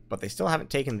 But they still haven't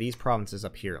taken these provinces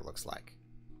up here, it looks like.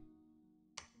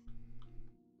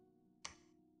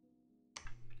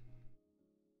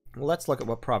 Well, let's look at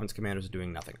what province commanders are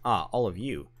doing nothing. Ah, all of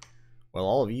you. Well,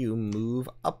 all of you move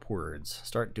upwards.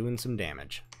 Start doing some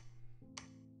damage.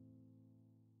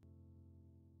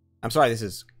 I'm sorry this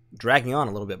is dragging on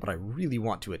a little bit, but I really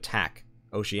want to attack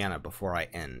Oceania before I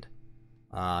end.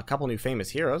 A couple new famous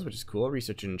heroes, which is cool.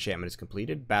 Research and enchantment is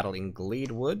completed. Battle in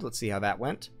Gladewood. Let's see how that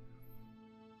went.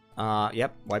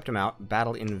 Yep, wiped him out.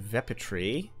 Battle in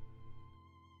Vepetri.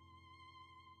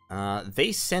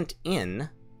 They sent in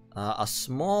a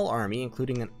small army,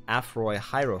 including an Afroi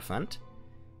Hierophant,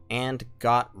 and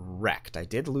got wrecked. I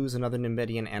did lose another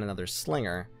Nemedian and another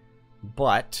Slinger,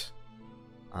 but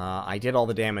I did all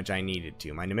the damage I needed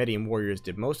to. My Nemedian warriors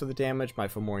did most of the damage. My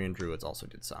Fomorian druids also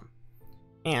did some.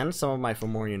 And some of my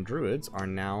Fomorian druids are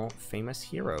now famous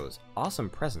heroes. Awesome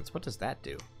presence. What does that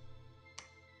do?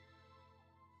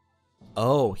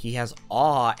 Oh, he has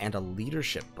awe and a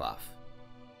leadership buff.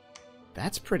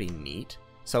 That's pretty neat.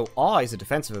 So awe is a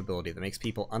defensive ability that makes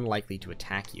people unlikely to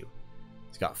attack you.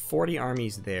 He's got 40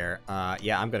 armies there.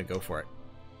 Yeah, I'm going to go for it.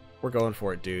 We're going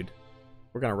for it, dude.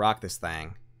 We're going to rock this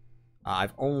thing.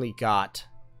 I've only got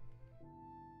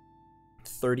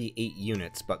 38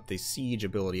 units, but the siege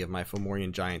ability of my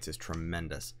Fomorian giants is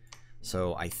tremendous.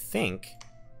 So I think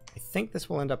this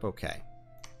will end up okay.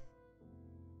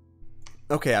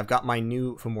 Okay, I've got my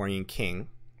new Fomorian king.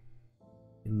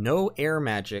 No air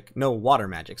magic, no water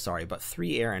magic, sorry, but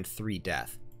 3 air and 3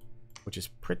 death, which is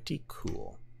pretty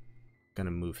cool. Gonna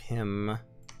move him.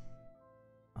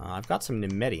 I've got some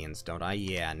Nemedians, don't I?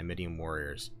 Yeah, Nemedian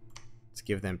warriors. Let's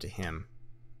give them to him.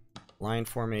 Line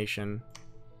formation.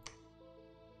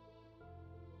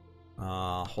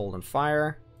 Hold and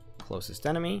fire. Closest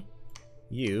enemy.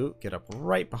 You get up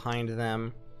right behind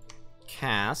them.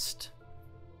 Cast.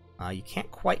 You can't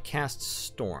quite cast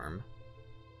Storm.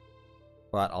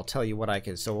 But I'll tell you what I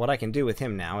can... So what I can do with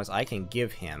him now is I can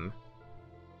give him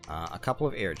a couple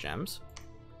of air gems.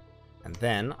 And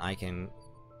then I can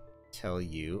tell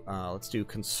you... let's do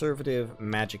conservative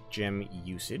magic gem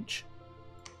usage.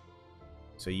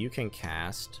 So you can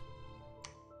cast...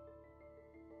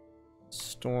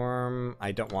 Storm...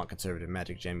 I don't want conservative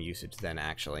magic gem usage then,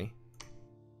 actually.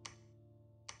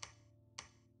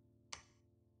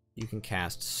 You can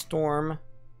cast Storm...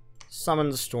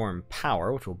 Summon Storm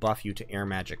Power, which will buff you to Air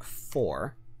Magic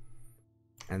 4.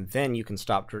 And then you can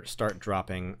start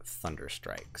dropping Thunder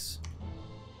Strikes.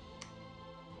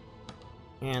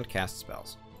 And cast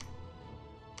spells.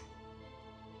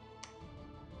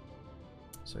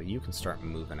 So you can start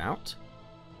moving out.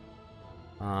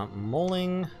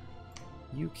 Moling,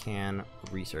 you can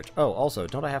research. Oh, also,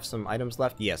 don't I have some items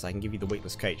left? Yes, I can give you the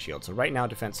Weightless Kite Shield. So right now,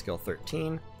 defense skill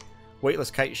 13.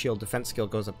 Weightless Kite Shield defense skill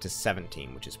goes up to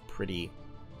 17, which is pretty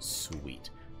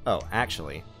sweet. Oh,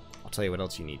 actually, I'll tell you what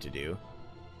else you need to do.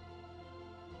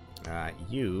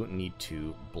 You need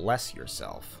to bless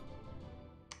yourself.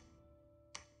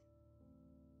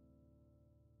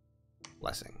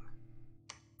 Blessing.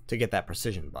 To get that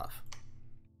precision buff.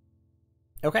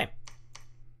 Okay.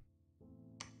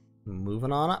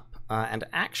 Moving on up. And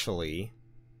actually,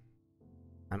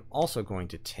 I'm also going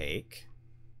to take...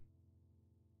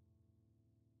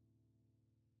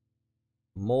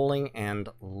 Moling and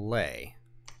Lay.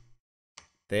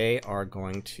 They are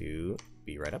going to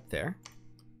be right up there.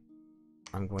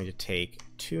 I'm going to take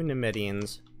 2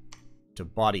 Nemedians to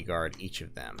bodyguard each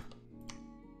of them.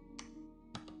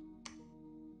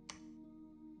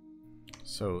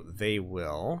 So they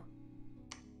will...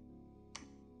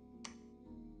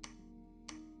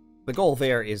 The goal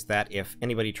there is that if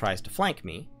anybody tries to flank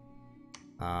me,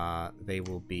 they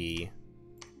will be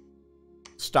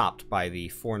stopped by the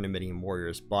 4 Nemedian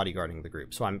warriors bodyguarding the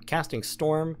group. So I'm casting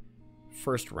Storm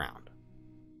first round,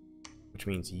 which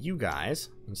means you guys,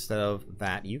 instead of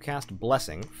that, you cast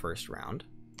Blessing first round,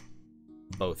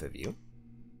 both of you.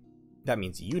 That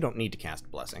means you don't need to cast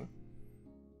Blessing,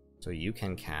 so you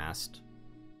can cast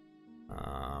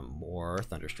more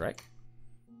Thunderstrike.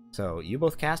 So you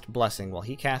both cast Blessing while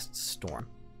he casts Storm.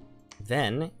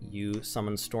 Then you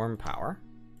summon Storm Power.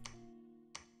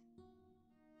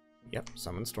 Yep,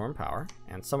 Summon Storm Power.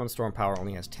 And Summon Storm Power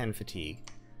only has 10 fatigue.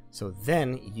 So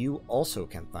then you also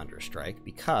can Thunderstrike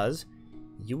because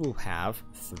you will have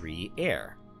 3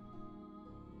 air.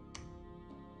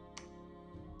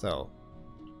 So,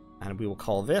 and we will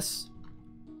call this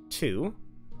 2.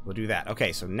 We'll do that.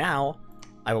 Okay, so now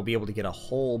I will be able to get a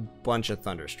whole bunch of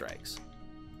thunder strikes.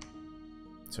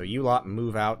 So you lot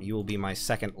move out. You will be my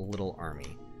second little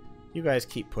army. You guys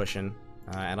keep pushing.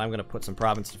 And I'm going to put some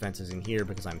province defenses in here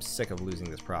because I'm sick of losing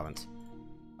this province.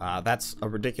 That's a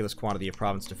ridiculous quantity of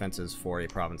province defenses for a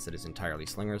province that is entirely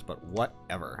slingers, but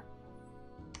whatever.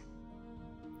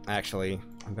 Actually,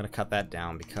 I'm going to cut that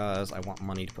down because I want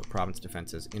money to put province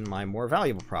defenses in my more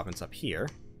valuable province up here,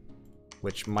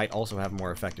 which might also have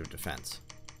more effective defense.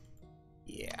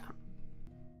 Yeah.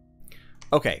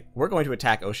 Okay, we're going to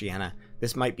attack Oceania.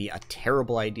 This might be a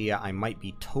terrible idea. I might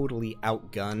be totally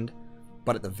outgunned,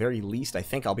 but at the very least, I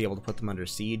think I'll be able to put them under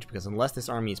siege, because unless this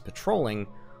army is patrolling,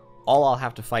 all I'll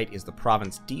have to fight is the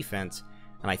province defense,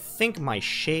 and I think my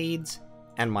shades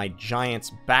and my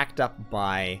giants, backed up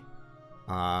by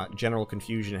General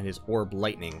Confusion and his orb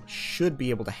lightning, should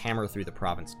be able to hammer through the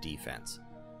province defense.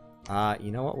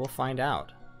 You know what? We'll find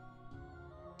out.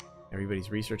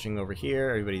 Everybody's researching over here.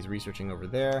 Everybody's researching over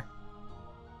there.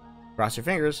 Cross your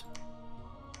fingers.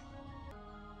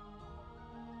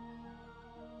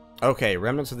 Okay,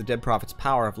 remnants of the dead prophet's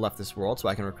power have left this world, so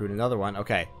I can recruit another one.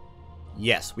 Okay.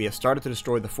 Yes, we have started to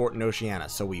destroy the fort in Oceania,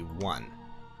 so we won.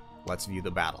 Let's view the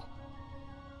battle.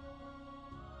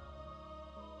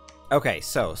 Okay,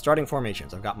 so, starting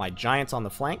formations. I've got my giants on the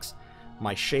flanks,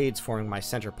 my shades forming my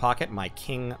center pocket, my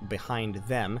king behind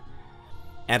them,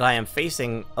 and I am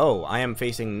facing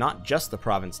not just the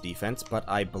province defense, but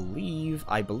I believe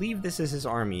this is his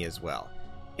army as well.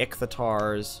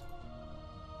 Ichthatars,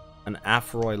 an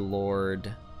Afroy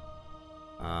Lord.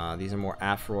 These are more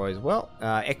Afroys. Well,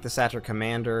 Ichthsater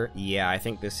Commander. Yeah, I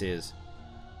think this is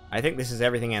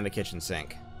everything and the kitchen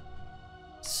sink.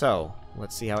 So,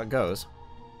 let's see how it goes.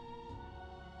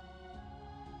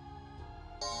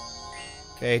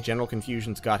 Okay, General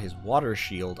Confusion's got his water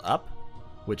shield up,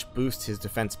 which boosts his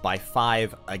defense by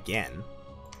 5 again.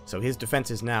 So his defense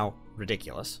is now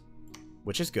ridiculous,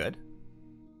 which is good.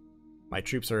 My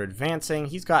troops are advancing.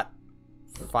 He's got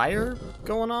fire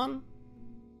going on?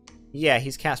 Yeah,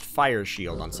 he's cast Fire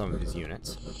Shield on some of his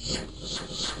units.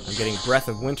 I'm getting Breath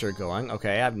of Winter going.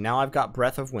 Okay, now I've got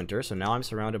Breath of Winter, so now I'm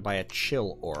surrounded by a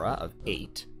Chill Aura of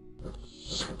 8.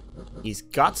 He's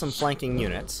got some flanking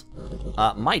units.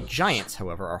 My giants,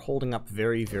 however, are holding up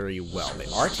very, very well.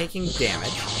 They are taking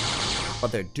damage,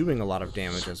 but they're doing a lot of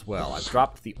damage as well. I've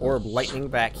dropped the Orb Lightning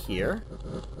back here,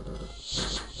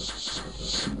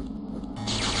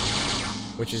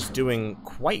 which is doing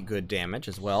quite good damage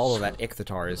as well, although that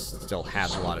Ichthatar still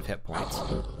has a lot of hit points.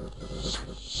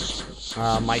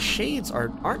 My shades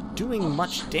aren't doing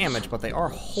much damage, but they are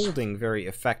holding very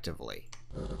effectively.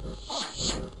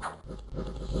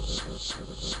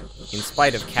 In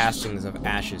spite of castings of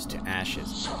ashes to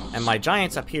ashes. And my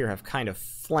giants up here have kind of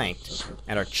flanked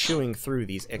and are chewing through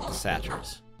these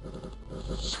Ichthatars.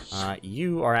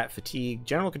 You are at fatigue.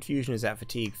 General Confusion is at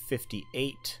fatigue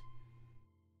 58.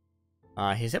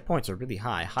 His hit points are really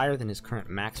high, higher than his current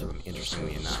maximum,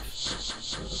 interestingly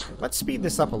enough. Let's speed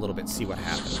this up a little bit, see what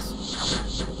happens.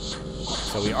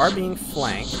 So we are being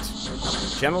flanked.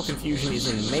 General Confusion is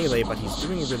in melee, but he's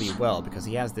doing really well because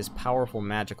he has this powerful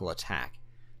magical attack.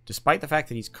 Despite the fact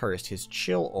that he's cursed, his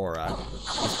Chill Aura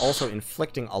is also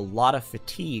inflicting a lot of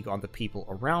fatigue on the people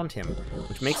around him,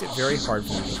 which makes it very hard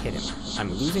for me to hit him.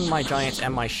 I'm losing my giants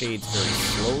and my shades very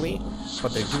slowly,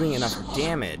 but they're doing enough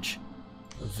damage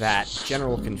that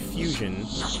General Confusion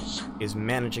is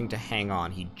managing to hang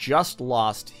on. He just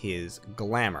lost his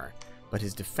Glamour, but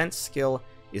his defense skill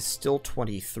is still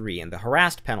 23, and the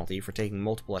harassed penalty for taking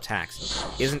multiple attacks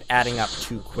isn't adding up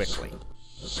too quickly.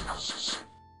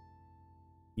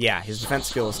 Yeah, his defense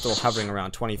skill is still hovering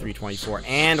around 23, 24,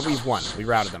 and we've won. We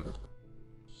routed them.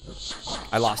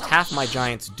 I lost half my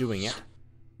giants doing it,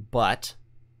 but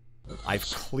I've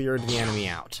cleared the enemy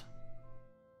out.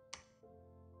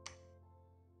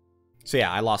 So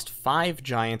yeah, I lost 5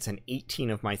 giants and 18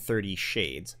 of my 30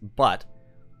 shades, but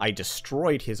I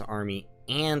destroyed his army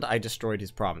and I destroyed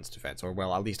his province defense, or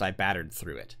well, at least I battered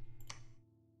through it.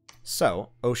 So,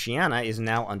 Oceania is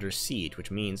now under siege,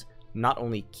 which means not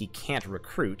only he can't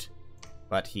recruit,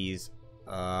 but he's...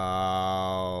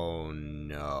 Oh,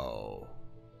 no.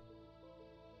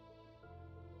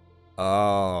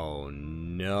 Oh,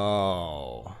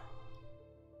 no.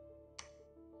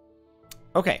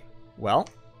 Okay, well,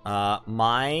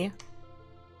 my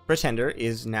pretender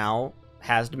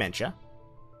has dementia,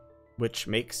 which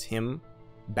makes him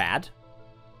bad.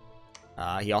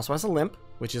 He also has a limp,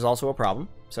 which is also a problem.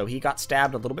 So he got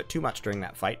stabbed a little bit too much during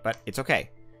that fight, but it's okay.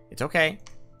 It's okay.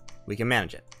 We can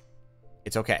manage it.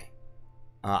 It's okay.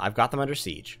 I've got them under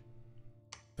siege.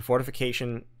 The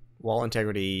fortification, wall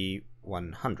integrity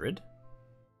 100.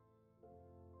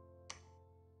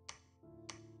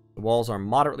 The walls are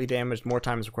moderately damaged. More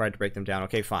time is required to break them down.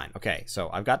 Okay, fine. Okay,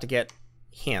 so I've got to get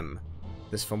him,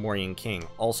 this Fomorian king,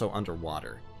 also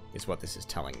underwater, is what this is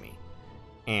telling me.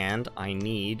 And I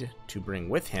need to bring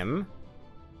with him,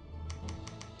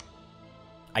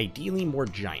 ideally, more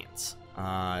giants.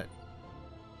 I'm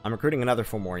recruiting another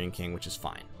Fomorian king, which is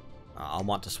fine. I'll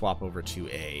want to swap over to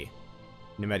a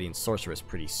Nemedian sorceress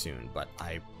pretty soon, but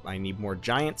I need more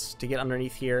giants to get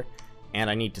underneath here,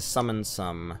 and I need to summon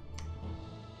some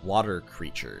water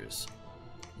creatures.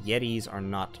 Yetis are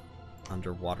not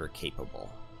underwater capable.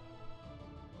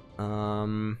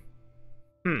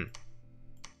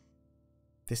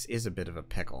 This is a bit of a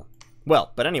pickle.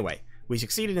 Well, but anyway, we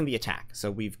succeeded in the attack, so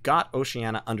we've got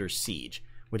Oceania under siege,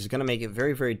 which is going to make it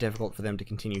very, very difficult for them to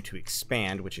continue to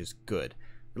expand, which is good.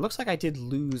 It looks like I did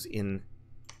lose in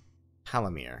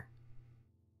Halimir.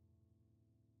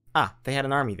 Ah, they had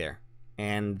an army there,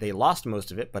 and they lost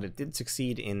most of it, but it did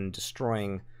succeed in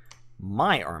destroying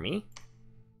my army,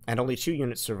 and only 2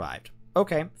 units survived.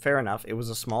 Okay, fair enough. It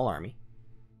was a small army.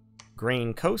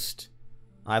 Grain Coast.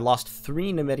 I lost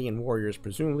 3 Nemedian warriors,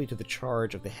 presumably to the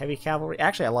charge of the heavy cavalry.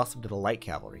 Actually, I lost them to the light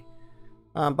cavalry.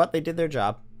 But they did their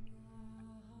job.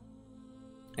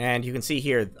 And you can see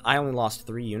here, I only lost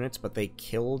 3 units, but they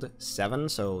killed 7,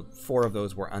 so 4 of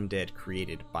those were undead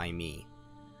created by me.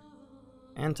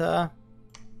 And, but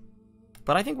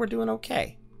I think we're doing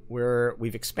okay.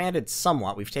 We've expanded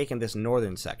somewhat. We've taken this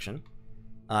northern section.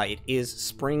 It is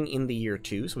spring in the year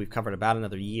 2, so we've covered about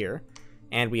another year.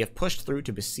 And we have pushed through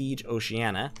to besiege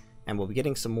Oceania, and we'll be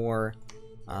getting some more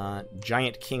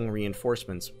Giant King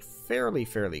reinforcements fairly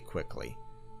quickly.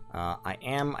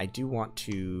 I do want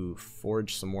to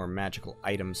forge some more magical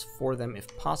items for them,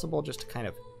 if possible, just to kind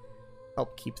of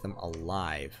help keep them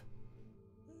alive.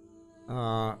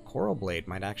 Coral Blade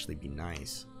might actually be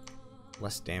nice.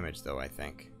 Less damage, though, I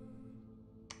think.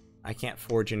 I can't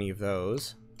forge any of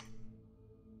those.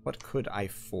 What could I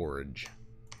forge?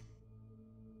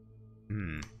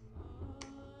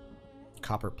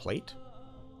 Copper plate?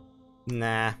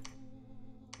 Nah.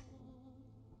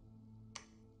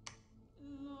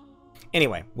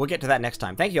 Anyway, we'll get to that next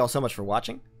time. Thank you all so much for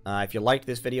watching. If you liked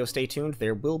this video, stay tuned.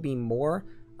 There will be more.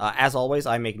 As always,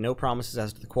 I make no promises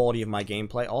as to the quality of my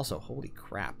gameplay. Also, holy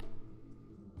crap.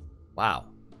 Wow.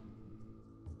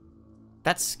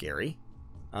 That's scary.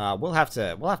 We'll have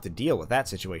to deal with that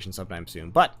situation sometime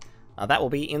soon. But that will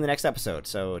be in the next episode.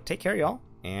 So take care, y'all,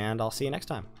 and I'll see you next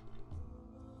time.